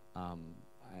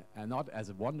 And not as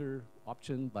a wonder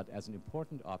option, but as an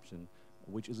important option,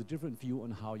 which is a different view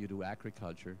on how you do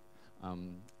agriculture.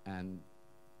 And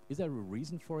is there a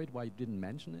reason for it, why you didn't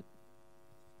mention it?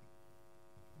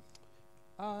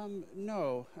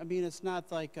 No, I mean, it's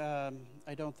not like,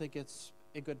 I don't think it's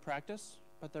a good practice,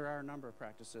 but there are a number of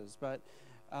practices. But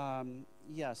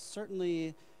yes,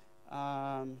 certainly,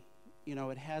 you know,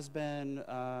 it has been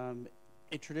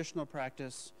a traditional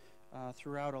practice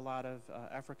throughout a lot of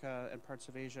Africa and parts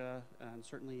of Asia, and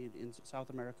certainly in South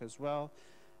America as well.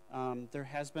 There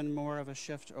has been more of a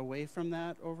shift away from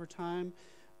that over time,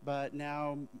 but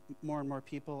now more and more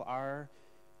people are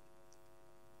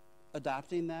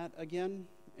adopting that again.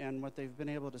 And what they've been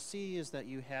able to see is that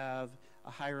you have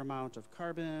a higher amount of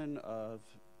carbon, of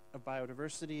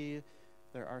biodiversity.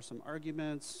 There are some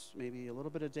arguments, maybe a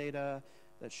little bit of data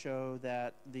that show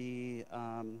that the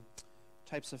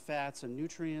types of fats and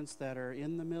nutrients that are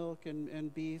in the milk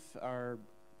and beef are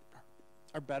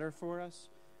better for us.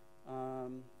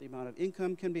 The amount of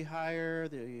income can be higher,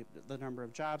 the number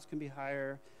of jobs can be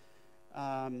higher.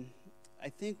 I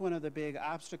think one of the big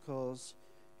obstacles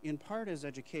in part is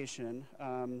education,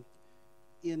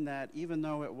 in that even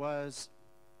though it was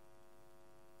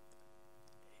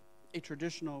a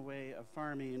traditional way of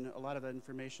farming, a lot of that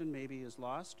information maybe is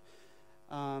lost.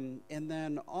 And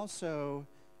then also,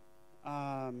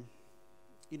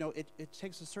 you know, it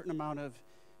takes a certain amount of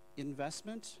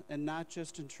investment, and not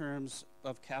just in terms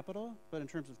of capital, but in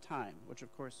terms of time, which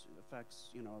of course affects,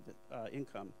 you know, the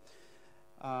income.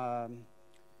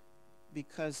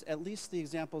 Because at least the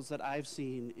examples that I've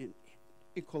seen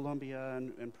in Colombia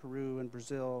and Peru and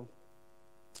Brazil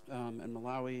and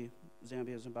Malawi,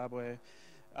 Zambia, Zimbabwe,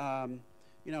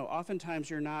 you know, oftentimes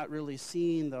you're not really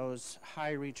seeing those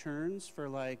high returns for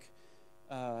like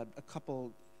a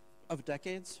couple of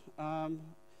decades, at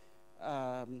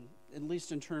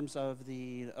least in terms of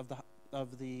the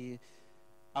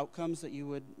outcomes that you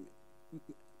would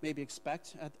maybe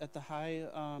expect at the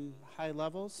high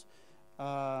levels.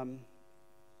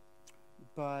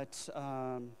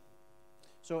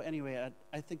 So anyway,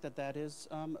 I think that is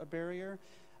a barrier.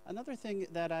 Another thing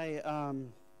that I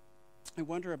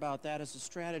wonder about that as a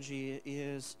strategy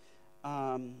is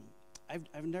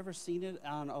I've never seen it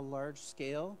on a large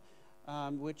scale,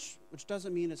 which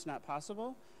doesn't mean it's not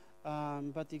possible.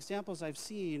 But the examples I've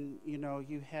seen, you know,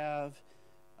 you have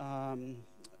a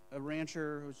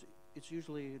rancher who's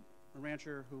usually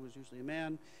a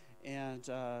man, and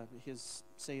his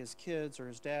kids or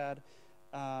his dad,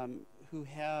 who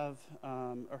have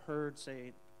a herd,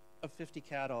 say, of 50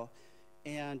 cattle,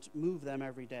 and move them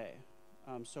every day.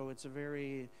 So it's a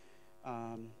very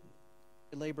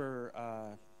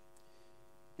labor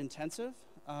intensive,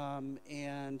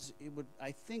 and it would,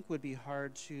 I think, would be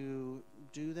hard to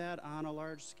do that on a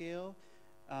large scale.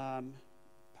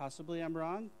 Possibly I'm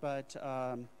wrong, but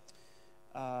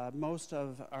most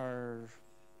of our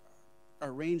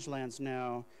rangelands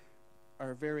now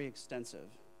are very extensive.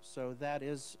 So that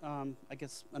is, I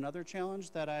guess, another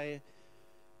challenge that I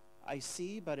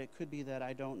see, but it could be that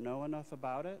I don't know enough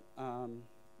about it,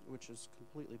 which is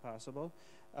completely possible.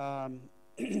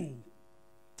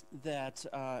 That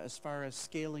as far as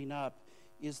scaling up,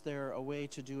 is there a way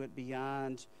to do it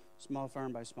beyond small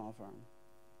farm by small farm?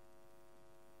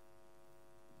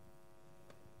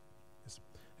 Yes.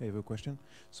 I have a question.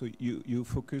 So you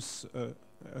focus,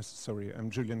 sorry,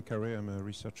 I'm Julien Carré, I'm a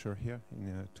researcher here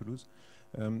in Toulouse.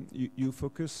 You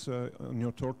focus on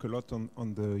your talk a lot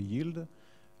on the yield,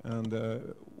 and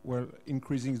well,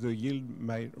 increasing the yield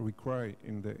might require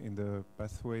in the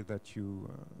pathway that you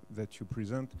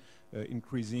present,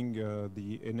 increasing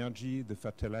the energy, the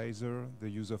fertilizer, the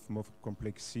use of more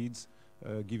complex seeds,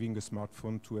 giving a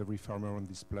smartphone to every farmer on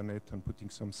this planet, and putting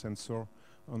some sensor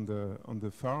on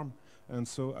the farm. And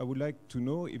so I would like to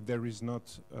know if there is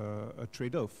not a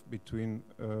trade-off between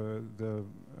the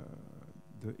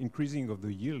increasing of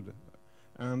the yield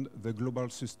and the global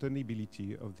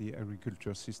sustainability of the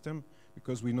agriculture system,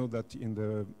 because we know that in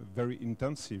the very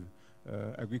intensive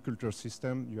agriculture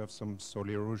system, you have some soil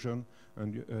erosion,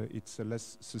 and it's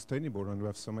less sustainable, and we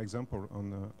have some example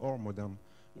on our modern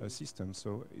system.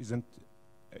 So is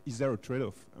there a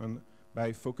trade-off? And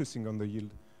by focusing on the yield,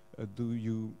 do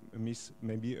you miss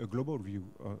maybe a global view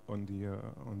on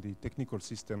the technical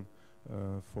system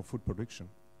for food production?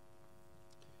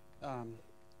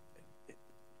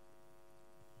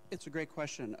 It's a great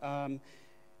question.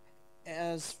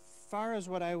 As far as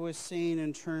what I was saying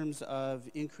in terms of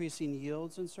increasing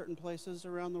yields in certain places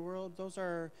around the world, those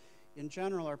are, in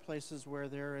general, are places where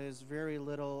there is very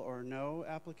little or no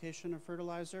application of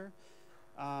fertilizer.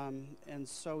 And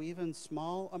so even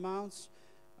small amounts,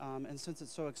 and since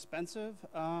it's so expensive,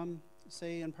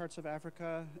 say in parts of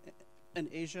Africa and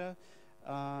Asia,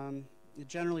 it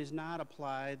generally is not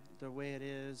applied the way it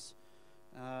is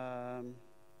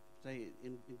say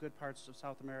in good parts of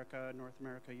South America, North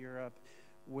America, Europe,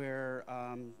 where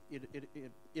it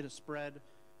is spread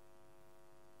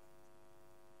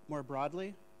more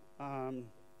broadly. A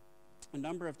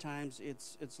number of times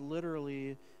it's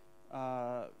literally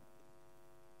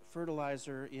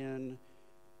fertilizer in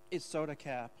a soda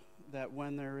cap, that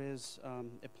when there is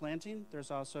a planting,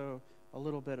 there's also a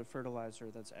little bit of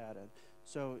fertilizer that's added.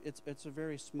 So it's a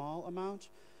very small amount,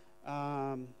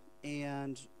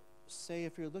 and say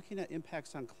if you're looking at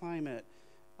impacts on climate,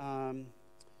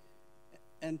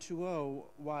 N2O,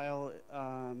 while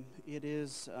it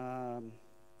is a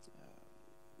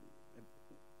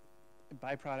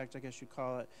byproduct, I guess you'd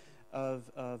call it,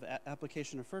 of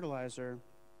application of fertilizer,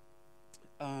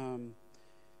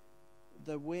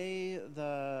 the way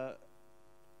the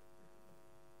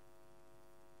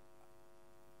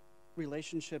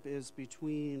relationship is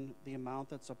between the amount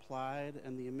that's applied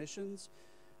and the emissions,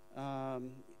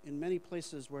 in many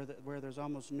places where there's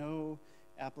almost no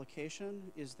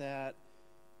application, is that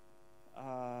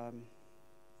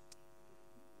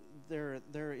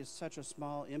there is such a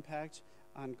small impact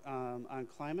on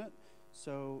climate.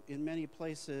 So in many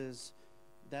places,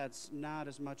 that's not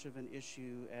as much of an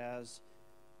issue as,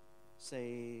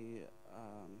 say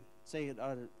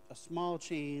a small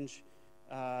change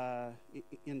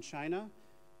in China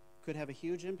could have a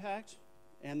huge impact,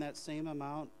 and that same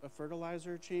amount of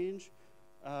fertilizer change.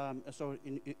 So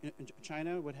in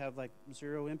China would have like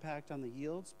 0 impact on the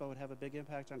yields, but would have a big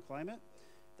impact on climate.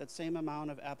 That same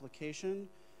amount of application,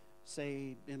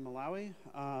 say in Malawi,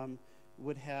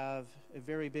 would have a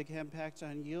very big impact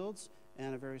on yields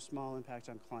and a very small impact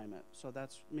on climate. So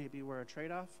that's maybe where a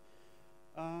trade-off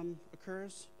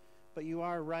occurs. But you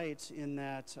are right in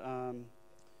that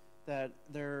that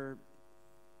there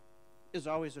is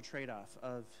always a trade-off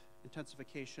of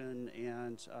intensification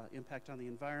and impact on the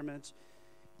environment.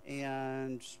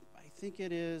 And I think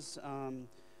it is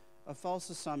a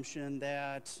false assumption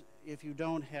that if you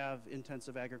don't have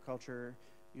intensive agriculture,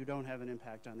 you don't have an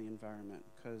impact on the environment,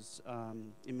 because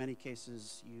in many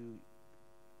cases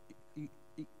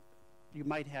you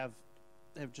might have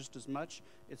just as much.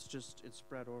 It's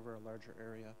spread over a larger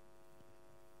area.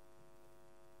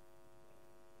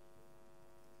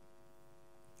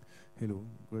 Hello,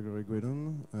 Gregory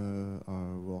Guedon.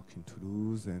 I work in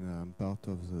Toulouse and I'm part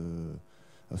of the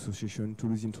association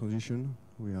Toulouse in Transition.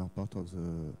 We are part of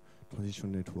the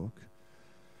Transition Network.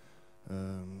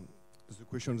 The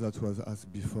question that was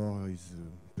asked before is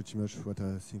pretty much what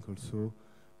I think also.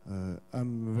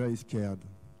 I'm very scared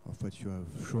of what you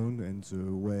have shown and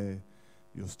the way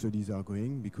your studies are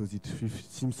going, because it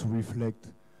seems to reflect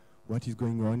what is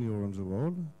going on around the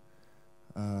world.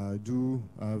 I do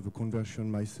have a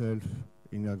conversion myself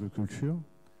in agriculture,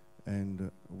 and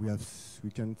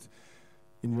we can,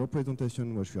 in your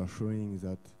presentation, what you are showing is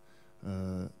that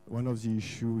one of the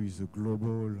issues is the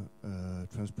global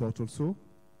transport also,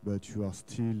 but you are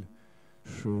still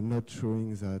not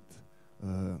showing that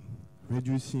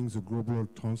reducing the global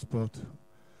transport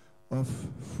of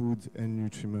food and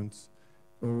nutriments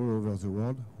all over the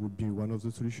world would be one of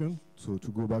the solutions. So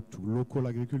to go back to local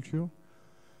agriculture,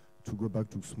 to go back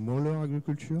to smaller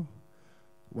agriculture.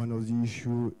 One of the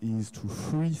issues is to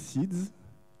free seeds,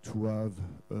 to have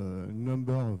a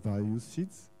number of various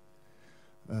seeds.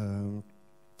 The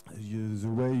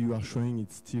way you are showing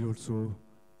it's still also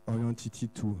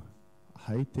oriented to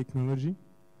high technology,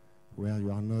 where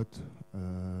you are not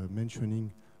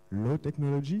mentioning low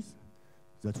technologies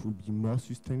that will be more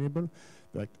sustainable.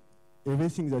 But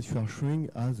everything that you are showing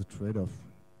has a trade-off,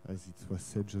 as it was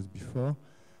said just before,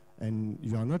 and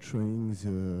you are not showing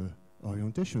the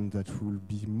orientation that will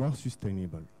be more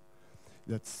sustainable.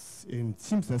 And it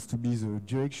seems has to be the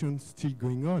direction still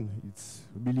going on. It's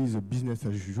really the business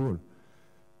as usual.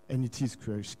 And it is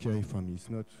scary for me. It's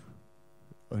not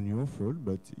on your fault,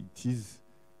 but it is.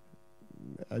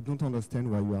 I don't understand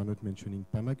why you are not mentioning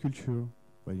permaculture,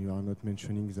 why you are not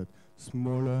mentioning that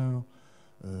smaller,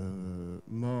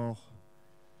 more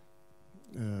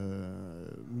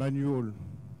manual.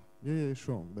 Yeah,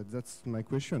 sure, but that's my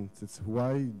question. That's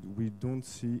why we don't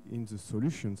see in the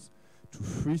solutions to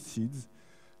free seeds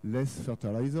less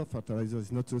fertilizer. Fertilizer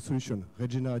is not the solution.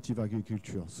 Regenerative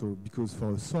agriculture. So because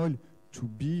for a soil to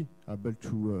be able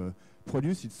to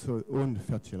produce its own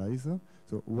fertilizer,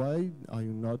 so why are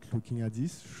you not looking at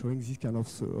this, showing this kind of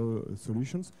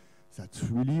solutions that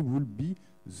really will be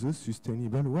the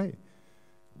sustainable way?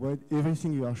 What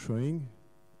everything you are showing,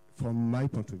 from my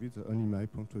point of view, only my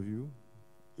point of view,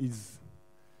 is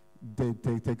they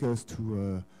take us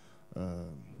to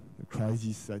a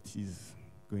crisis that is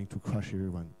going to crush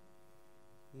everyone.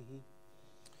 Mm-hmm.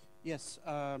 Yes,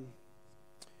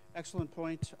 excellent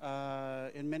point.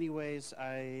 In many ways,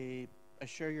 I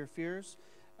share your fears.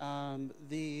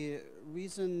 The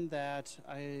reason that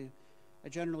I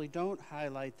generally don't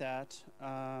highlight that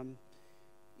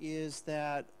is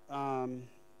that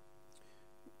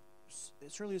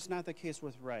certainly it's not the case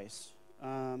with rice.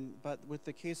 But with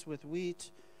the case with wheat,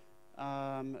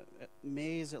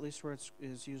 maize, at least where it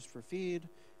is used for feed,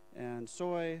 and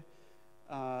soy,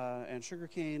 and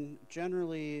sugarcane,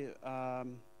 generally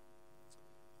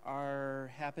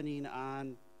are happening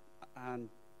on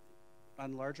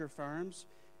on larger farms,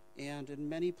 and in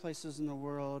many places in the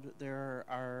world there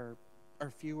are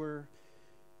fewer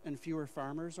and fewer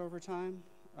farmers over time.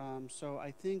 So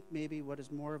I think maybe what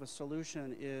is more of a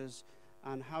solution is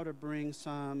on how to bring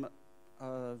some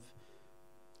of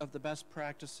the best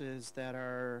practices that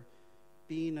are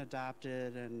being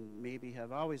adopted and maybe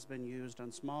have always been used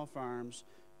on small farms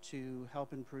to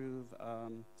help improve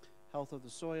health of the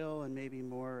soil and maybe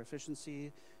more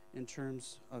efficiency in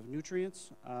terms of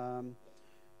nutrients,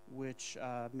 which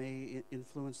may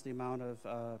influence the amount of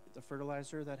the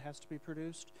fertilizer that has to be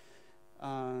produced.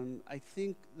 I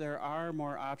think there are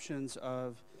more options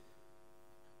of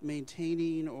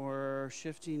maintaining or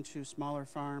shifting to smaller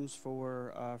farms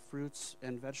for fruits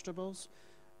and vegetables,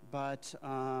 but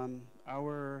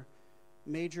our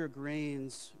major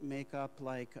grains make up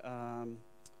like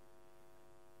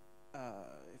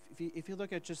if you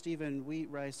look at just even wheat,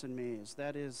 rice, and maize,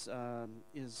 that is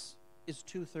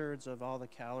 2/3 of all the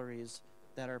calories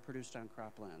that are produced on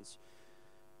croplands.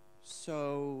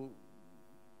 So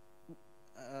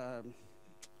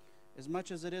as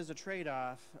much as it is a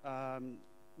trade-off,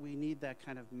 we need that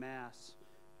kind of mass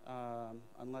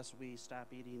unless we stop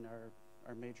eating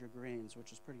our major grains,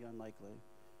 which is pretty unlikely.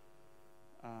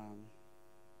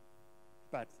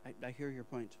 But I hear your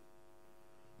point,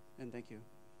 and thank you.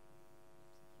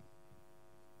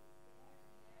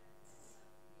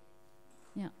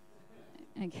 Yeah.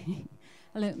 Okay.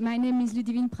 Hello, my name is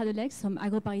Ludivine Pradelex from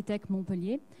AgroParisTech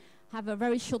Montpellier. I have a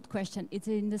very short question. It's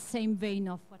in the same vein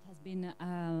of what has been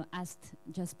asked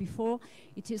just before.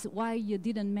 It is why you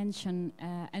didn't mention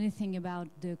anything about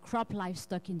the crop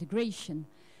livestock integration,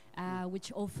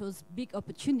 which offers big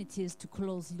opportunities to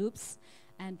close loops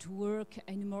and to work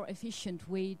in a more efficient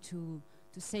way to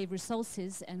save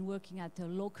resources and working at a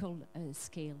local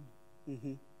scale.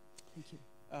 Mm-hmm. Thank you.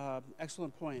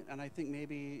 Excellent point, and I think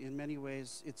maybe in many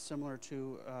ways it's similar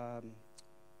to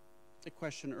a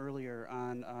question earlier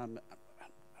on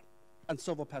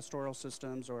silvopastoral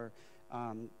systems or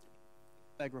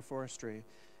agroforestry.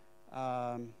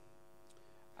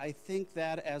 I think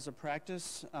that as a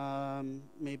practice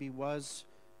maybe was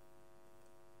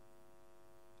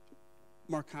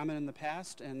more common in the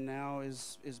past and now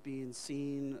is being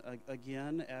seen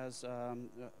again as a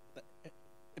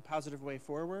positive way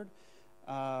forward.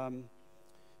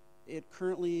 It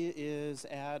currently is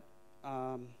at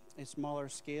a smaller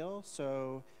scale,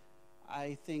 so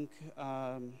I think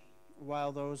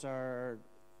while those are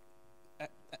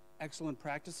excellent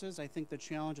practices, I think the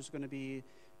challenge is going to be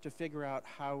to figure out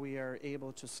how we are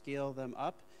able to scale them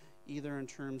up, either in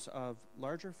terms of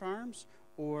larger farms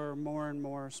or more and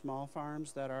more small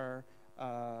farms that are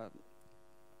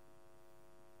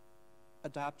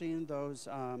adopting those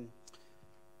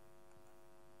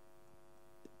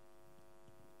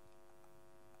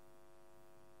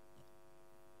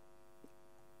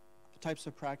types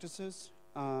of practices.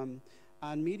 On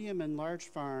medium and large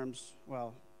farms,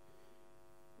 well,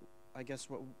 I guess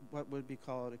what would be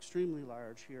called extremely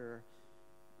large here,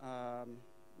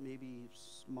 maybe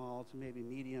small to maybe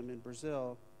medium in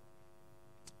Brazil,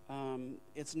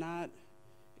 it's not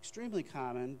extremely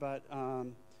common, but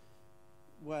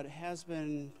what has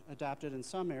been adopted in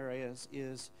some areas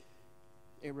is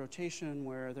a rotation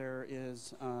where there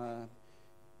is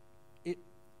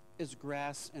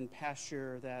grass and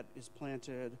pasture that is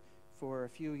planted for a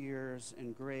few years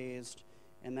and grazed,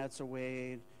 and that's a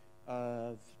way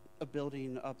of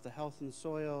building up the health in the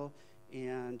soil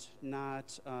and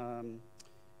not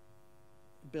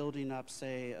building up,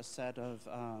 say, a set of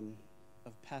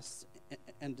pests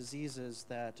and diseases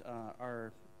that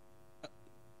are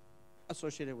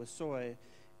associated with soy,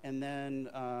 and then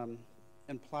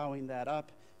and plowing that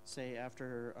up, say,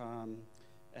 after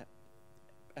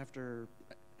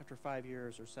 5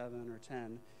 years or 7 or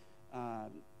 10,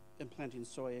 and planting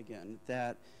soy again.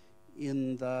 That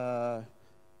in the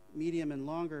medium and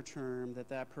longer term,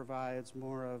 that provides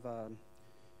more of a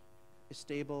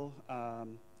stable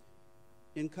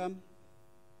income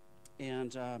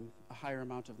and a higher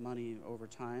amount of money over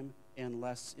time and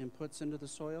less inputs into the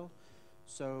soil.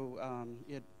 So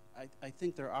I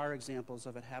think there are examples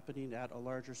of it happening at a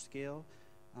larger scale.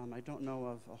 I don't know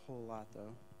of a whole lot,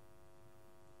 though.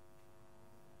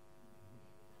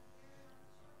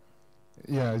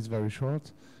 Yeah, it's very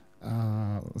short.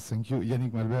 Thank you.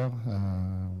 Yannick Malbert,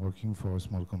 working for a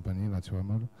small company,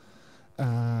 Natural.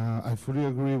 I fully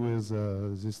agree with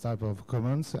this type of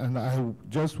comments, and I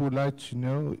just would like to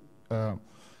know,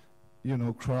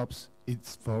 crops,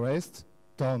 it's forest,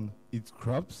 town, it's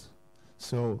crops.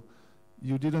 So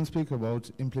you didn't speak about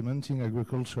implementing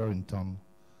agriculture in town.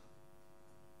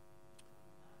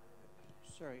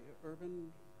 Sorry,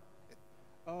 urban?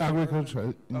 Oh,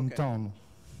 agriculture in Okay. town.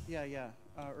 Yeah, yeah,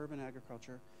 urban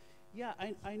agriculture. Yeah,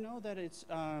 I know that it's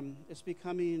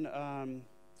becoming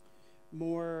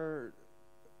more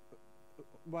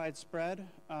widespread,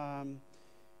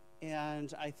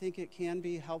 and I think it can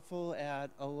be helpful at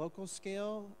a local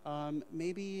scale,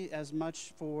 maybe as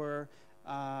much for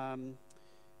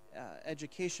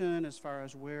education as far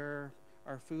as where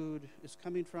our food is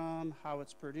coming from, how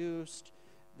it's produced,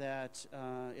 that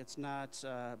it's not,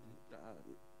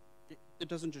 it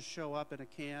doesn't just show up in a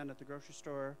can at the grocery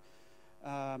store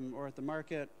or at the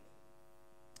market.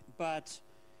 But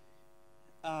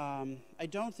I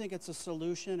don't think it's a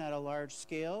solution at a large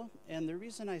scale. And the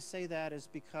reason I say that is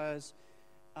because,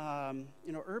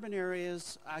 urban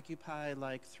areas occupy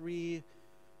like 3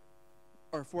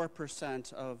 or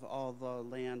 4% of all the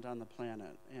land on the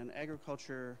planet, and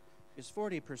agriculture is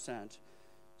 40%.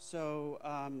 So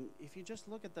if you just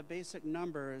look at the basic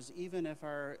numbers, even if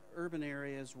our urban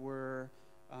areas were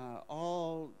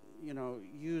all,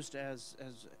 used as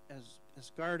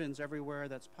gardens everywhere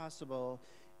that's possible,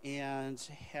 and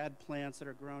had plants that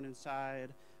are grown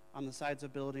inside, on the sides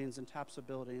of buildings and tops of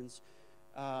buildings,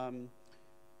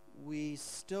 we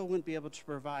still wouldn't be able to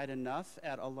provide enough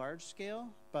at a large scale,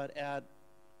 but at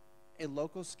a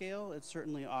local scale, it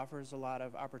certainly offers a lot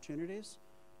of opportunities.